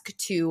desk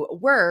to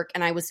work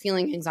and I was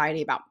feeling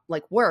anxiety about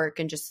like work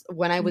and just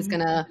when I was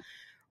going to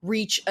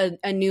reach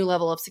a new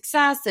level of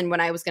success and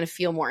when I was going to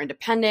feel more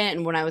independent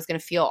and when I was going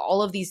to feel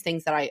all of these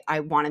things that I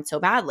wanted so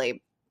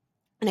badly.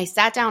 And I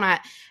sat down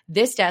at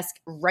this desk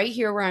right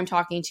here where I'm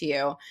talking to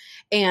you.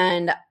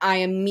 And I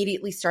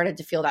immediately started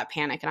to feel that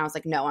panic. And I was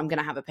like, no, I'm going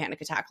to have a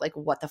panic attack. Like,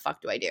 what the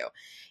fuck do I do?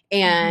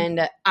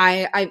 And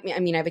I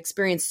mean, I've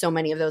experienced so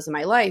many of those in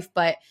my life,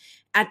 but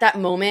at that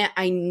moment,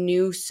 I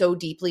knew so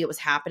deeply it was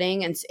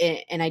happening and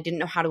I didn't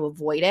know how to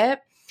avoid it.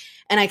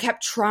 And I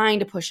kept trying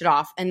to push it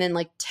off. And then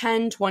like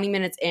 10, 20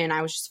 minutes in,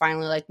 I was just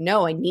finally like,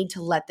 no, I need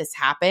to let this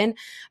happen.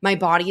 My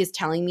body is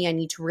telling me I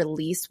need to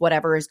release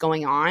whatever is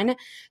going on.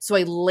 So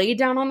I laid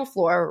down on the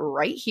floor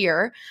right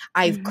here.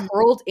 I've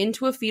curled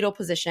into a fetal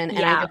position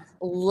and I just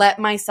let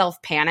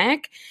myself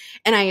panic.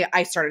 And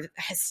I started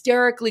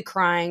hysterically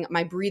crying.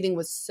 My breathing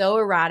was so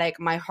erratic.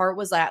 My heart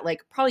was at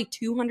like probably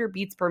 200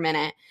 beats per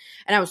minute.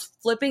 And I was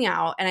flipping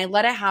out and I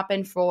let it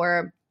happen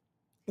for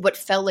what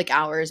felt like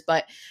hours,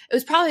 but it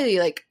was probably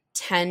like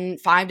 5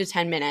 to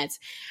 10 minutes.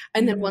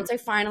 And then once I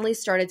finally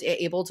started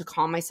able to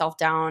calm myself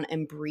down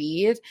and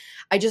breathe,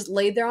 I just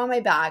laid there on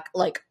my back,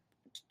 like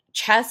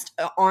chest,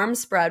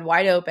 arms spread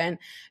wide open,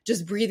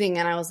 just breathing.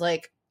 And I was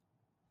like,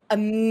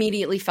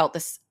 immediately felt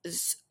this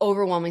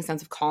overwhelming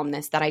sense of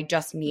calmness that I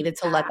just needed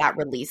to let that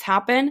release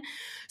happen.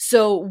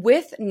 So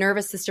with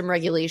nervous system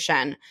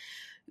regulation,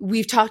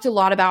 we've talked a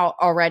lot about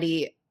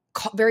already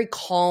very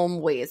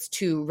calm ways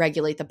to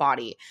regulate the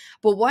body.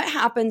 But what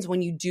happens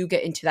when you do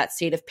get into that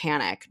state of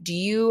panic? Do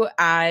you,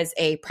 as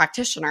a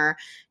practitioner,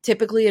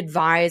 typically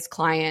advise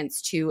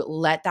clients to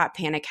let that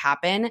panic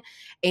happen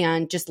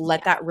and just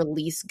let that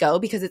release go?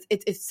 Because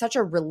it's such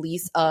a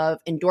release of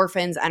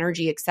endorphins,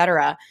 energy,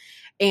 etc.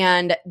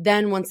 And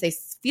then once they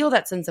feel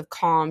that sense of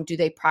calm, do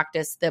they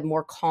practice the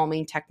more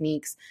calming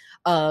techniques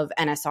of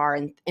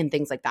NSR and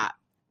things like that?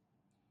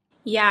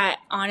 Yeah,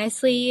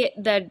 honestly,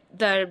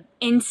 the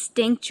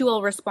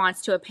instinctual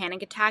response to a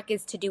panic attack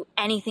is to do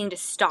anything to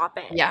stop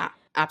it. Yeah.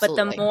 But the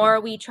Absolutely. more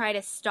we try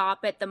to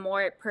stop it, the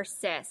more it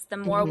persists. The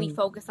more we Mhm.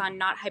 focus on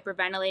not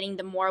hyperventilating,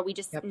 the more we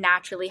just Yep.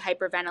 naturally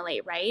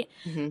hyperventilate, right?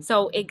 Mhm.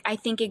 So I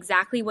think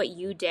exactly what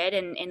you did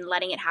in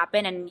letting it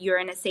happen, and you're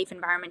in a safe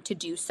environment to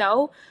do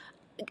so.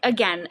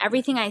 Again,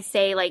 everything I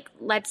say, like,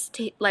 let's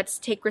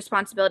take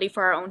responsibility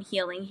for our own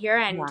healing here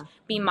and Yeah.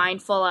 be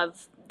mindful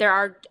of there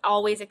are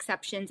always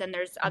exceptions and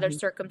there's other Mhm.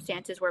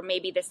 circumstances where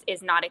maybe this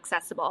is not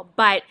accessible.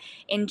 But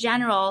in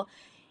general,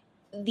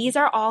 these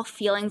are all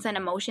feelings and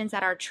emotions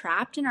that are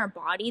trapped in our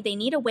body. They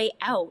need a way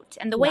out.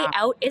 And the way Yeah.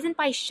 out isn't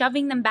by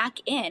shoving them back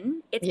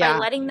in, it's by Yeah.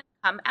 letting them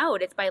come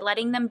out. It's by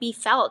letting them be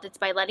felt. It's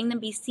by letting them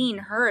be seen,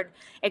 heard,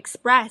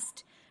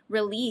 expressed,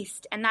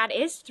 released. And that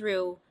is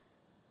through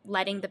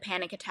letting the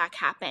panic attack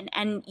happen.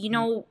 And,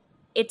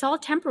 it's all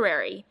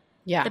temporary.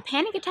 Yeah. The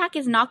panic attack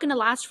is not going to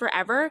last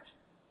forever,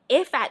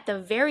 if at the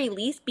very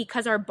least,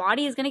 because our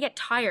body is going to get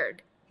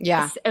tired.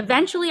 Yeah.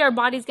 Eventually our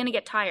body's going to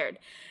get tired,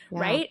 Yeah.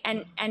 right?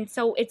 And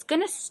so it's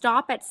going to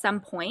stop at some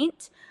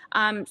point.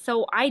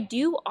 So I've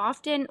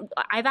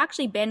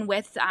actually been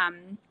with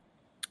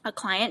a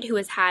client who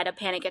has had a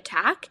panic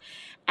attack,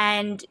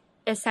 and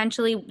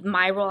essentially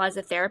my role as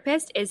a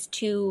therapist is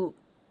to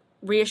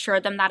reassure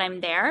them that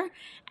I'm there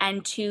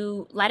and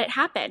to let it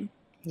happen.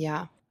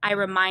 Yeah. I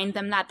remind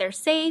them that they're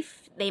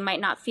safe. They might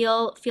not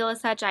feel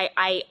as such.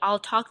 I'll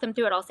talk them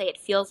through it. I'll say, it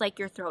feels like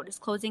your throat is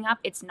closing up.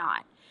 It's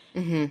not.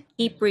 Mhm.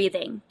 Keep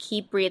breathing.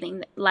 Keep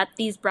breathing. Let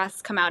these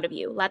breaths come out of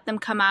you. Let them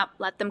come up.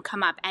 Let them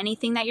come up.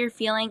 Anything that you're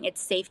feeling, it's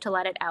safe to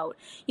let it out.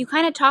 You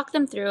kind of talk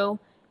them through,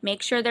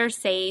 make sure they're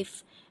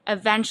safe.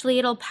 Eventually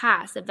it'll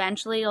pass.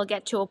 Eventually it'll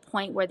get to a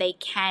point where they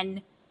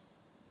can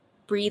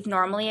breathe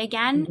normally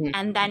again, Mhm.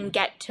 and then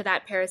get to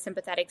that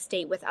parasympathetic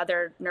state with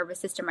other nervous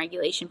system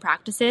regulation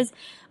practices.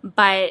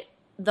 But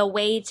the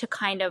way to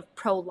kind of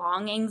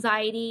prolong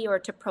anxiety or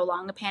to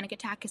prolong a panic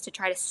attack is to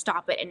try to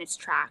stop it in its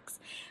tracks.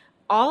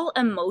 All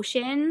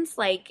emotions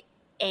like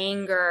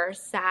anger,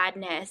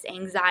 sadness,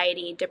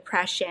 anxiety,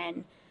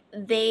 depression,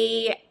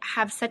 they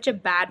have such a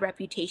bad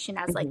reputation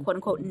as like Mhm. quote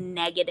unquote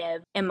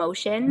negative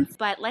emotions.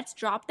 But let's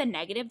drop the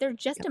negative. They're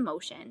just Yep.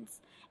 emotions.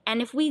 And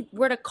if we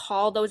were to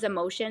call those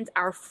emotions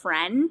our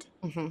friend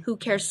Mhm. who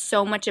cares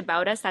so much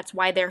about us, that's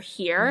why they're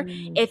here.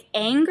 Mm. If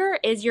anger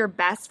is your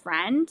best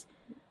friend,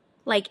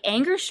 like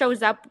anger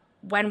shows up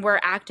when we're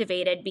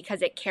activated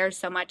because it cares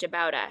so much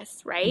about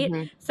us, right?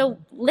 Mhm. So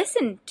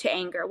listen to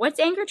anger. What's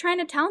anger trying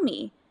to tell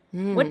me?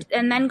 Mm.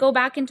 And then go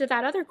back into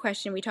that other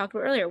question we talked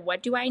about earlier.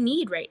 What do I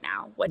need right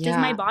now? What does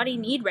my Yeah. body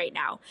need right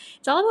now?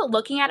 It's all about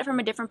looking at it from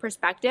a different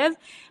perspective.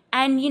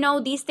 And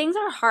these things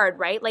are hard,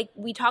 right? Like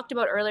we talked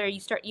about earlier,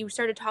 you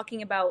started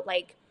talking about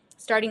like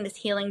starting this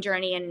healing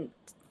journey, and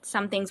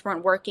some things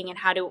weren't working, and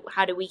how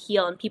do we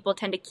heal? And people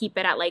tend to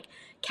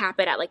cap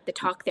it at like the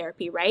talk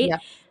therapy, right? Yeah.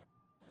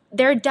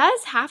 There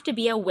does have to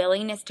be a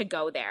willingness to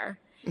go there.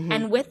 Mhm.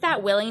 And with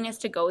that willingness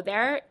to go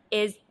there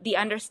is the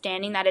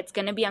understanding that it's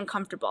going to be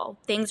uncomfortable.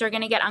 Things are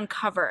going to get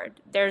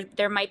uncovered.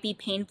 There might be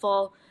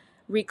painful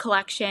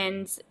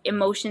recollections,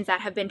 emotions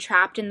that have been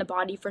trapped in the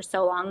body for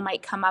so long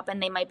might come up,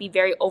 and they might be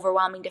very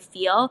overwhelming to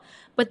feel.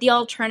 But the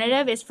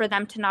alternative is for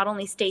them to not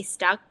only stay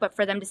stuck, but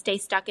for them to stay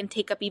stuck and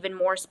take up even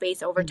more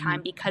space over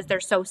time because they're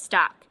so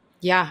stuck.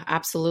 Yeah,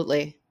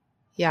 absolutely.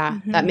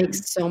 Yeah, that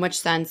makes so much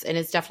sense. And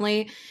it's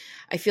definitely,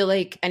 I feel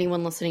like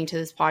anyone listening to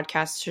this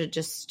podcast should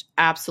just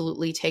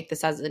absolutely take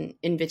this as an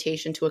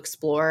invitation to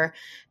explore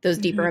those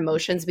deeper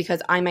emotions,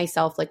 because I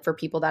myself, like for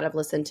people that have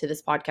listened to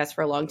this podcast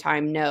for a long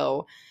time,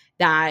 know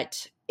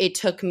that it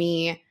took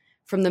me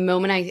from the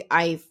moment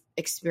I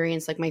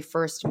experienced like my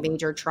first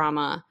major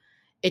trauma,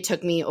 it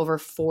took me over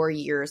 4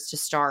 years to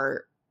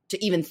start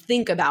to even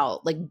think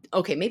about like,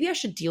 okay, maybe I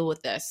should deal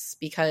with this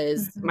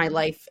because my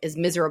life is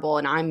miserable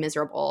and I'm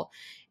miserable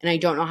and I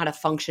don't know how to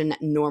function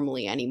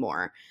normally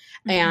anymore.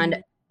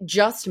 And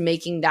just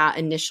making that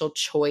initial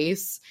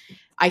choice,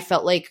 I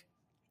felt like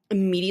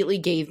immediately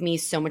gave me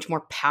so much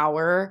more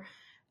power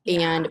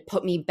and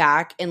put me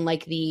back in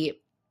like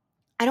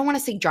I don't want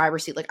to say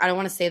driver's seat. Like, I don't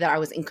want to say that I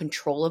was in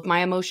control of my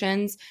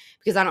emotions,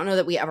 because I don't know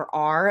that we ever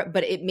are,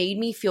 but it made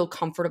me feel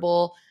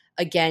comfortable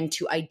again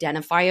to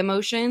identify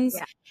emotions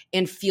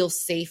and feel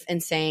safe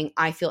in saying,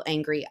 I feel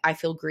angry, I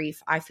feel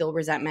grief, I feel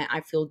resentment,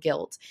 I feel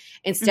guilt,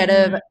 instead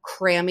of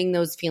cramming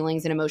those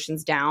feelings and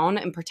emotions down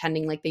and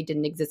pretending like they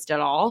didn't exist at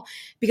all.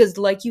 Because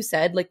like you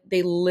said, like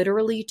they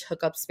literally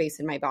took up space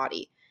in my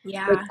body.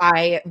 Yeah. Like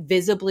I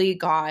visibly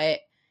got,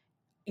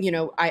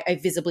 I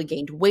visibly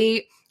gained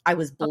weight. I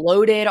was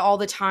bloated all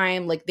the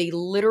time. Like they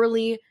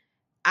literally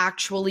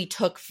actually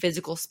took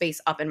physical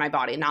space up in my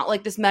body, not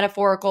like this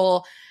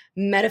metaphorical,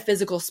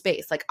 metaphysical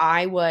space. Like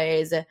I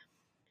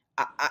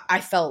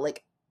felt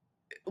like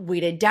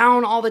weighted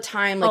down all the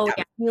time. Like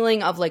that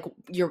feeling of like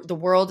the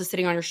world is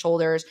sitting on your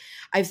shoulders.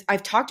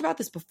 I've talked about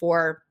this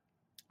before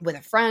with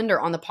a friend or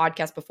on the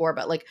podcast before,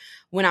 but like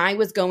when I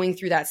was going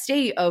through that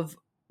state of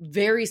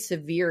very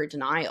severe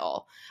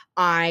denial,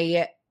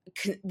 I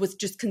was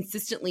just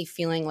consistently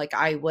feeling like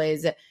I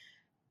was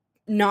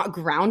not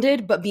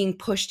grounded, but being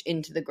pushed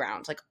into the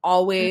ground, like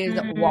always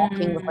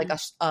walking with like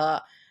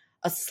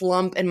a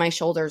slump in my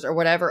shoulders or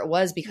whatever it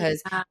was,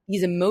 because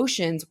these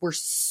emotions were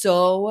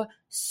so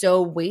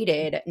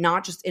weighted,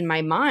 not just in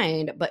my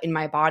mind, but in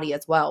my body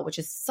as well, which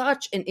is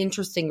such an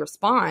interesting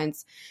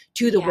response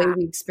to the way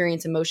we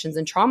experience emotions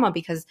and trauma.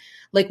 Because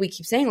like we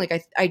keep saying,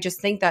 like, I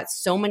just think that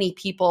so many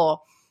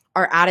people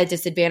are at a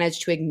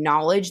disadvantage to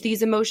acknowledge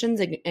these emotions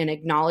and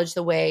acknowledge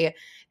the way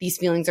these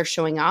feelings are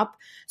showing up.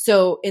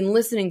 So in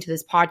listening to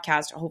this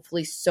podcast,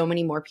 hopefully so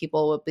many more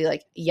people will be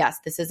like, yes,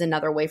 this is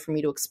another way for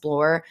me to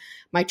explore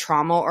my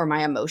trauma or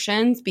my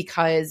emotions,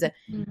 because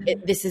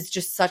this is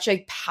just such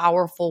a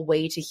powerful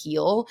way to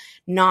heal,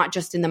 not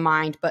just in the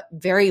mind, but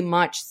very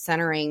much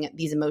centering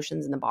these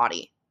emotions in the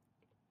body.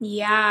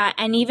 Yeah.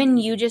 And even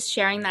you just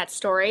sharing that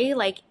story,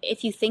 like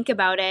if you think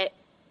about it,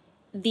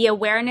 the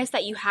awareness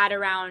that you had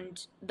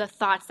around the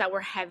thoughts that were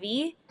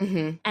heavy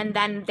and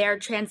then their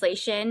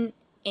translation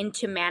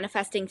into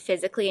manifesting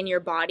physically in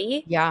your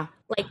body. Yeah.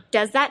 Like,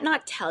 does that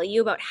not tell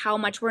you about how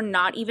much we're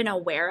not even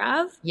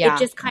aware of? Yeah. It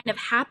just kind of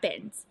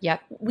happens.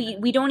 Yep.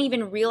 We don't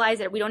even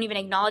realize it. We don't even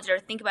acknowledge it or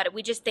think about it.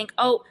 We just think,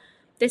 oh,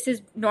 this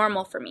is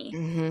normal for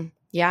me.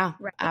 Yeah,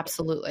 right?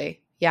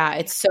 Absolutely. Yeah.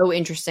 It's so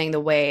interesting the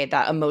way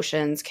that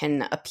emotions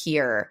can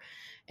appear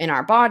in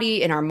our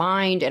body, in our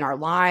mind, in our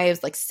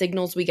lives, like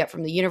signals we get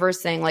from the universe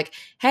saying like,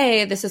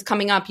 hey, this is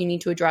coming up. You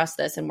need to address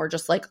this. And we're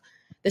just like,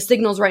 the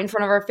signal's right in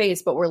front of our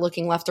face, but we're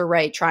looking left or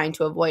right trying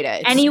to avoid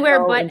it. It's anywhere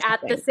so but at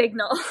the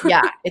signal.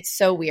 Yeah, it's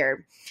so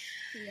weird.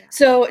 Yeah.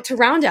 So to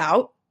round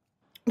out,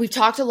 we've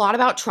talked a lot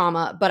about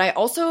trauma, but I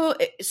also,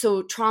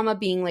 so trauma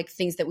being like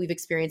things that we've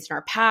experienced in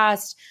our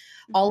past,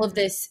 all of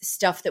this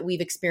stuff that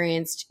we've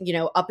experienced, you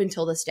know, up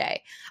until this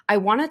day. I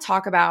want to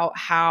talk about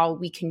how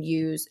we can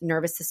use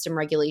nervous system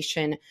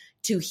regulation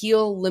to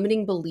heal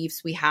limiting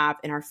beliefs we have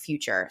in our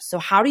future. So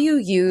how do you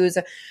use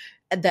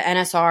the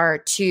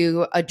NSR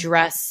to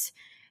address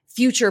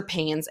future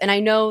pains? And I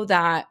know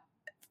that,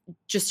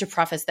 just to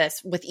preface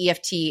this, with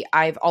EFT,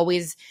 I've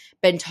always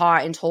been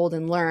taught and told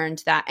and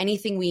learned that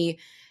anything we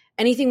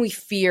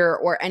fear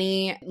or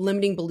any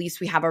limiting beliefs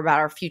we have about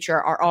our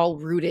future are all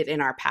rooted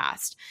in our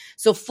past.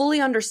 So fully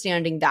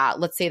understanding that,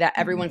 let's say that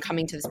everyone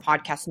coming to this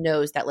podcast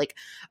knows that, like,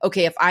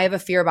 okay, if I have a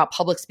fear about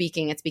public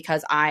speaking, it's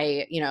because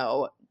I, you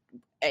know,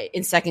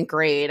 in second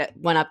grade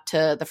went up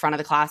to the front of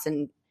the class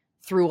and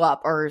threw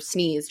up or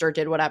sneezed or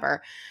did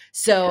whatever.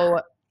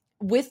 So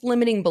with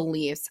limiting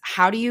beliefs,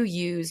 how do you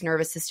use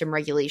nervous system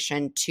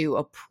regulation to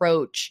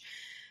approach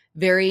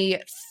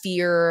very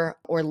fear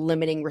or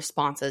limiting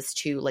responses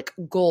to like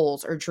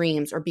goals or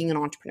dreams or being an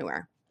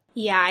entrepreneur?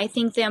 Yeah, I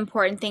think the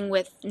important thing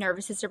with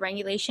nervous system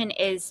regulation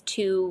is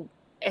to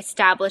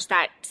establish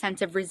that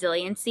sense of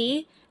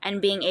resiliency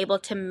and being able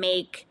to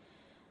make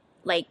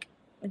like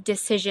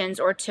decisions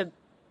or to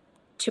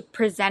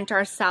present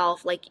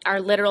ourselves, like our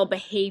literal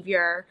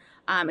behavior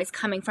is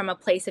coming from a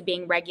place of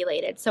being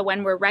regulated. So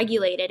when we're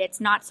regulated, it's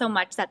not so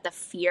much that the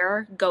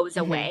fear goes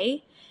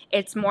away.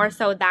 It's more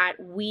so that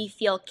we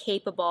feel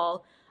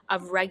capable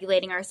of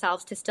regulating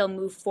ourselves to still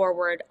move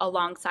forward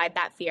alongside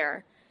that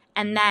fear.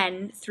 And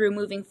then through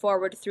moving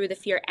forward through the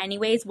fear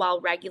anyways, while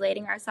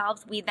regulating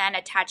ourselves, we then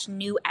attach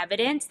new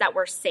evidence that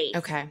we're safe.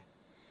 Okay.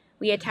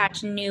 We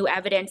attach new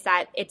evidence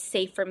that it's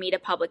safe for me to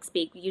public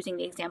speak, using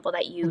the example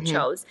that you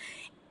chose.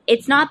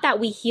 It's not that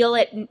we heal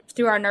it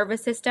through our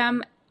nervous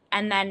system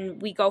and then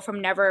we go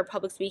from never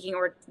public speaking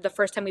or the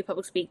first time we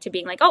public speak to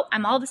being like, oh,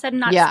 I'm all of a sudden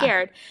not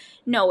scared.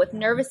 No, with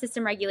nervous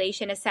system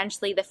regulation,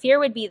 essentially the fear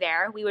would be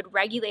there. We would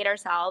regulate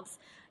ourselves,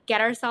 get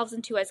ourselves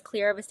into as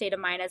clear of a state of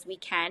mind as we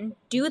can,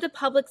 do the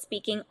public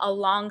speaking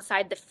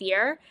alongside the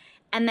fear,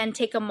 and then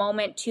take a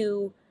moment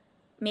to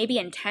maybe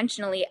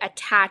intentionally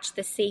attach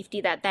the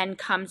safety that then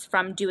comes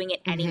from doing it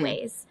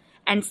anyways.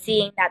 And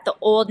seeing that the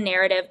old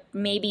narrative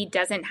maybe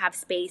doesn't have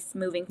space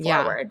moving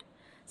forward.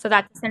 So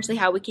that's essentially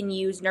how we can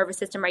use nervous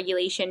system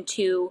regulation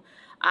to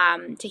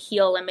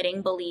heal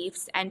limiting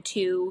beliefs and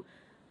to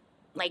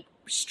like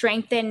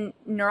strengthen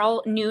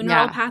neural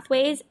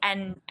pathways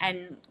and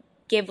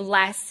give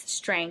less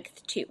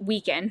strength to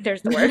weaken.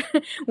 There's the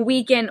word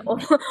weaken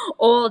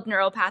old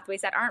neural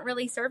pathways that aren't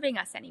really serving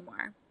us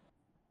anymore.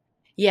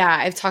 Yeah,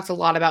 I've talked a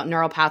lot about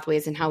neural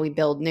pathways and how we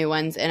build new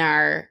ones in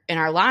our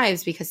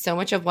lives, because so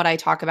much of what I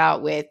talk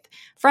about with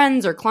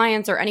friends or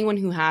clients or anyone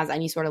who has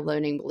any sort of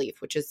limiting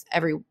belief, which is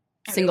every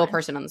single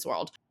person in this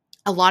world,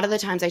 a lot of the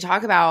times I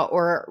talk about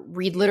or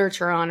read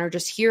literature on or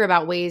just hear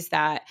about ways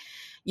that,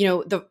 you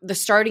know, the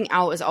starting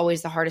out is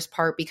always the hardest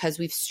part, because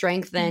we've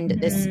strengthened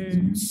this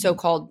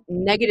so-called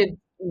negative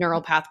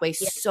neural pathway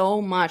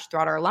so much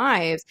throughout our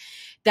lives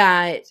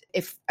that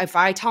if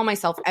I tell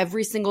myself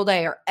every single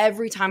day or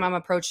every time I'm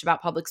approached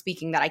about public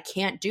speaking that I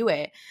can't do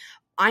it,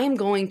 I am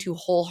going to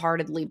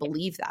wholeheartedly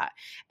believe that.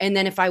 And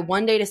then if I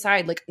one day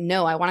decide like,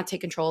 no, I want to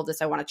take control of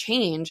this, I want to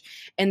change,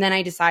 and then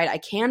I decide I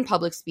can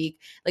public speak,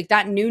 like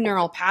that new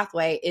neural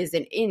pathway is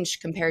an inch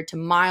compared to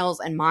miles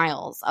and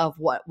miles of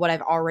what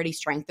I've already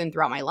strengthened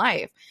throughout my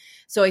life.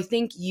 So I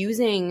think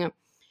using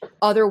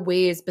other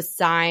ways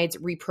besides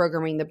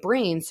reprogramming the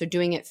brain, so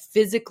doing it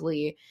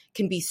physically,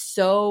 can be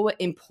so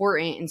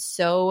important and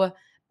so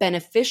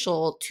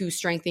beneficial to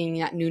strengthening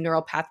that new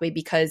neural pathway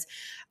because,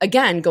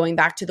 again, going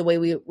back to the way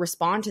we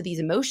respond to these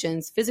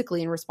emotions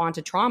physically and respond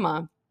to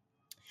trauma,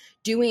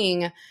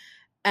 doing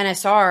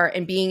NSR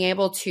and being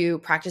able to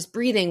practice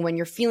breathing when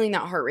you're feeling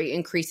that heart rate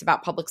increase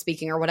about public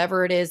speaking or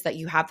whatever it is that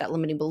you have that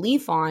limiting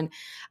belief on,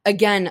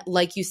 again,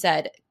 like you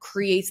said,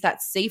 creates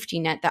that safety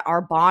net that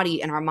our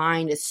body and our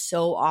mind is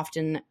so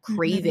often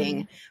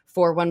craving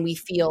for when we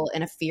feel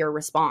in a fear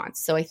response.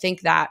 So I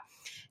think that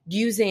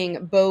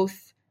using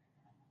both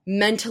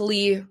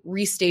mentally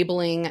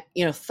restabling,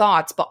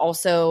 thoughts, but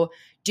also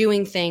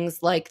doing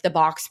things like the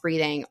box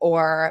breathing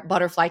or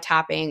butterfly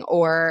tapping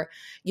or,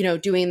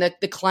 doing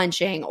the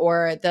clenching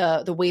or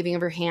the waving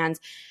of your hands,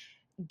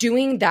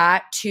 doing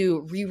that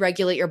to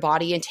re-regulate your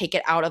body and take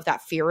it out of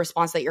that fear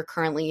response that you're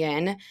currently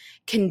in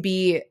can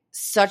be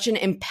such an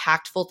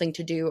impactful thing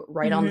to do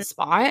right on the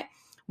spot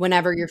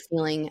whenever you're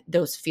feeling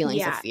those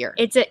feelings of fear.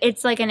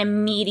 It's like an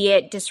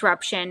immediate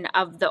disruption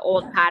of the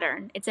old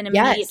pattern. It's an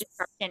immediate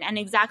disruption. And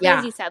exactly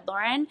as you said,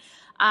 Lauren,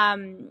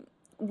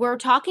 we're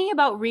talking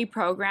about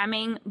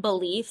reprogramming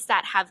beliefs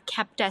that have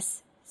kept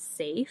us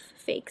safe,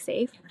 fake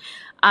safe,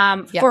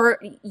 for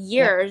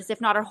years, if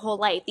not our whole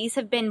life. These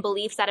have been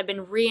beliefs that have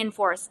been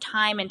reinforced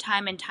time and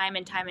time and time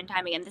and time and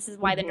time again. This is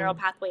why the neural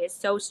pathway is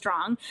so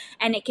strong,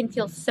 and it can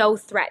feel so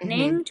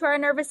threatening to our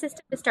nervous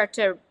system to start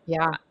to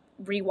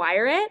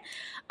rewire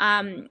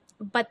it.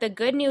 But the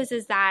good news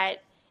is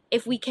that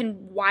if we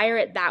can wire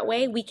it that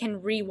way, we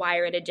can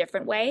rewire it a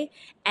different way.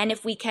 And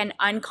if we can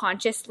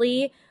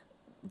unconsciously,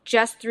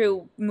 just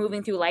through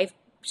moving through life,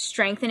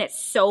 strengthen it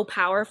so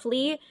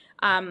powerfully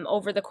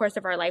over the course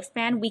of our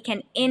lifespan, we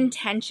can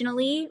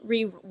intentionally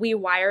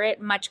rewire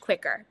it much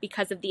quicker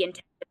because of the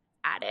intent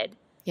added.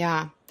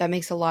 Yeah, that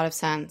makes a lot of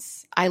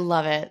sense. I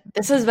love it.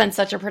 This has been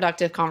such a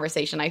productive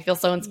conversation. I feel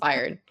so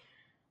inspired.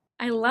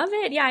 I love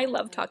it. Yeah, I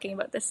love talking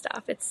about this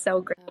stuff. It's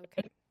so great.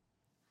 Okay.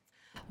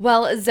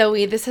 Well,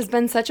 Zoe, this has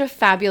been such a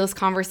fabulous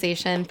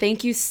conversation.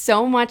 Thank you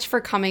so much for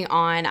coming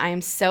on. I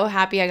am so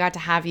happy I got to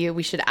have you.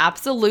 We should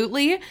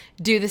absolutely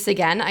do this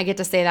again. I get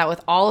to say that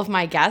with all of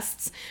my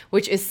guests,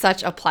 which is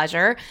such a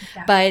pleasure.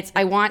 Yeah. But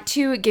I want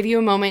to give you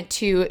a moment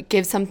to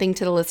give something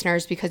to the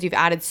listeners because you've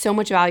added so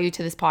much value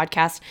to this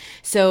podcast.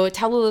 So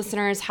tell the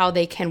listeners how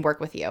they can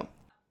work with you.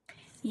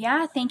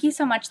 Yeah, thank you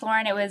so much,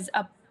 Lauren. It was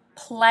a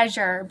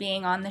pleasure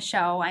being on the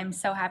show. I'm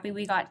so happy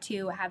we got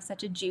to have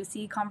such a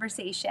juicy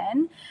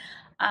conversation.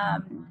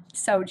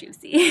 So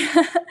juicy.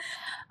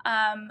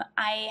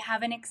 I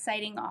have an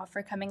exciting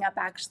offer coming up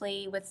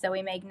actually with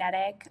Zoe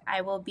Magnetic.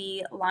 I will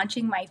be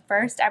launching my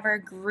first ever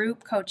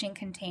group coaching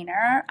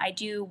container. I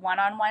do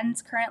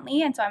one-on-ones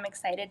currently, and so I'm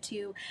excited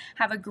to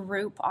have a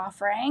group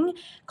offering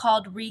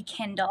called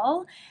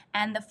Rekindle.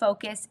 And the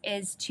focus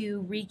is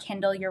to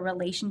rekindle your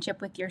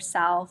relationship with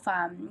yourself.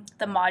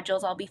 The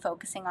modules I'll be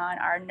focusing on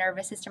are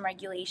nervous system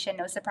regulation,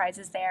 no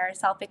surprises there,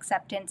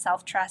 self-acceptance,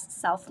 self-trust,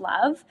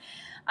 self-love.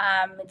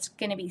 It's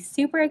going to be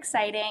super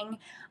exciting.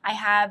 I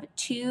have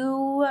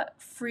 2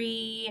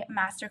 free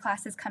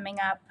masterclasses coming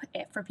up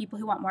for people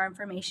who want more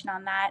information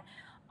on that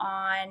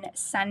on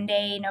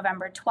Sunday,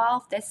 November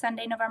 12th, this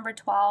Sunday, November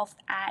 12th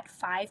at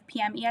 5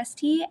 p.m.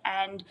 EST,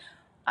 and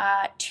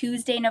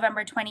Tuesday,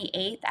 November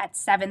 28th at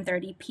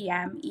 7:30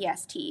 p.m.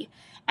 EST.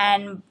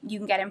 And you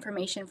can get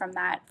information from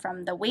that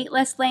from the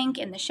waitlist link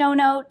in the show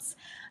notes.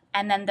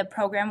 And then the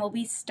program will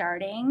be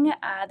starting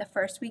the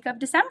first week of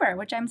December,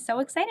 which I'm so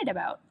excited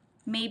about.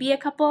 Maybe a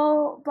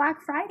couple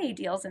Black Friday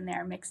deals in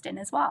there mixed in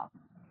as well.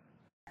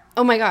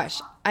 Oh my gosh,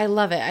 I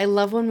love it. I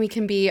love when we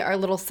can be our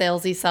little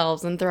salesy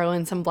selves and throw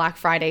in some Black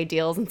Friday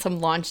deals and some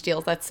launch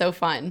deals. That's so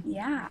fun.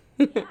 Yeah.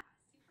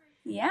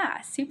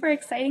 Yeah, super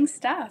exciting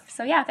stuff.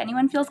 So yeah, if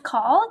anyone feels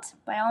called,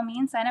 by all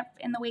means, sign up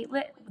in the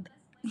waitlist.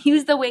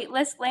 Use the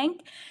waitlist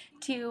link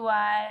to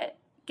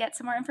get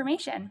some more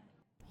information.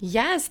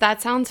 Yes,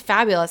 that sounds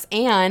fabulous.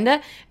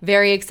 And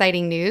very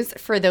exciting news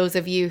for those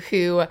of you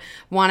who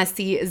want to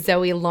see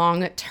Zoe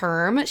long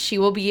term. She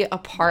will be a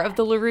part of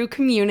the LaRue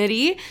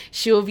community.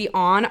 She will be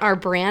on our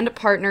brand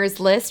partners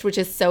list, which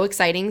is so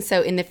exciting.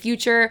 So in the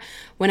future,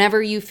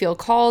 whenever you feel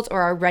called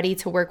or are ready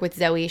to work with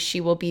Zoe, she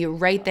will be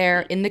right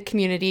there in the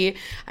community.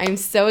 I'm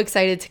so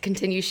excited to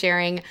continue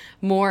sharing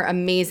more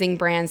amazing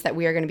brands that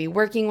we are going to be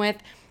working with.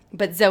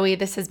 But Zoe,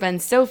 this has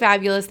been so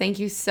fabulous. Thank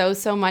you so,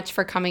 so much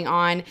for coming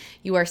on.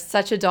 You are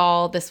such a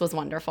doll. This was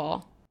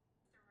wonderful.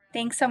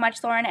 Thanks so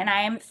much, Lauren. And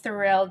I am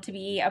thrilled to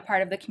be a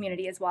part of the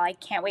community as well. I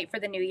can't wait for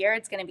the new year.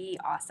 It's going to be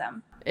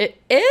awesome.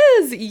 It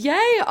is.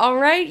 Yay. All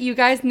right. You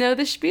guys know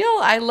the spiel.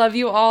 I love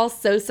you all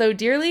so, so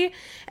dearly.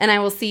 And I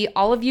will see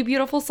all of you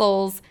beautiful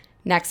souls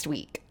next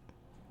week.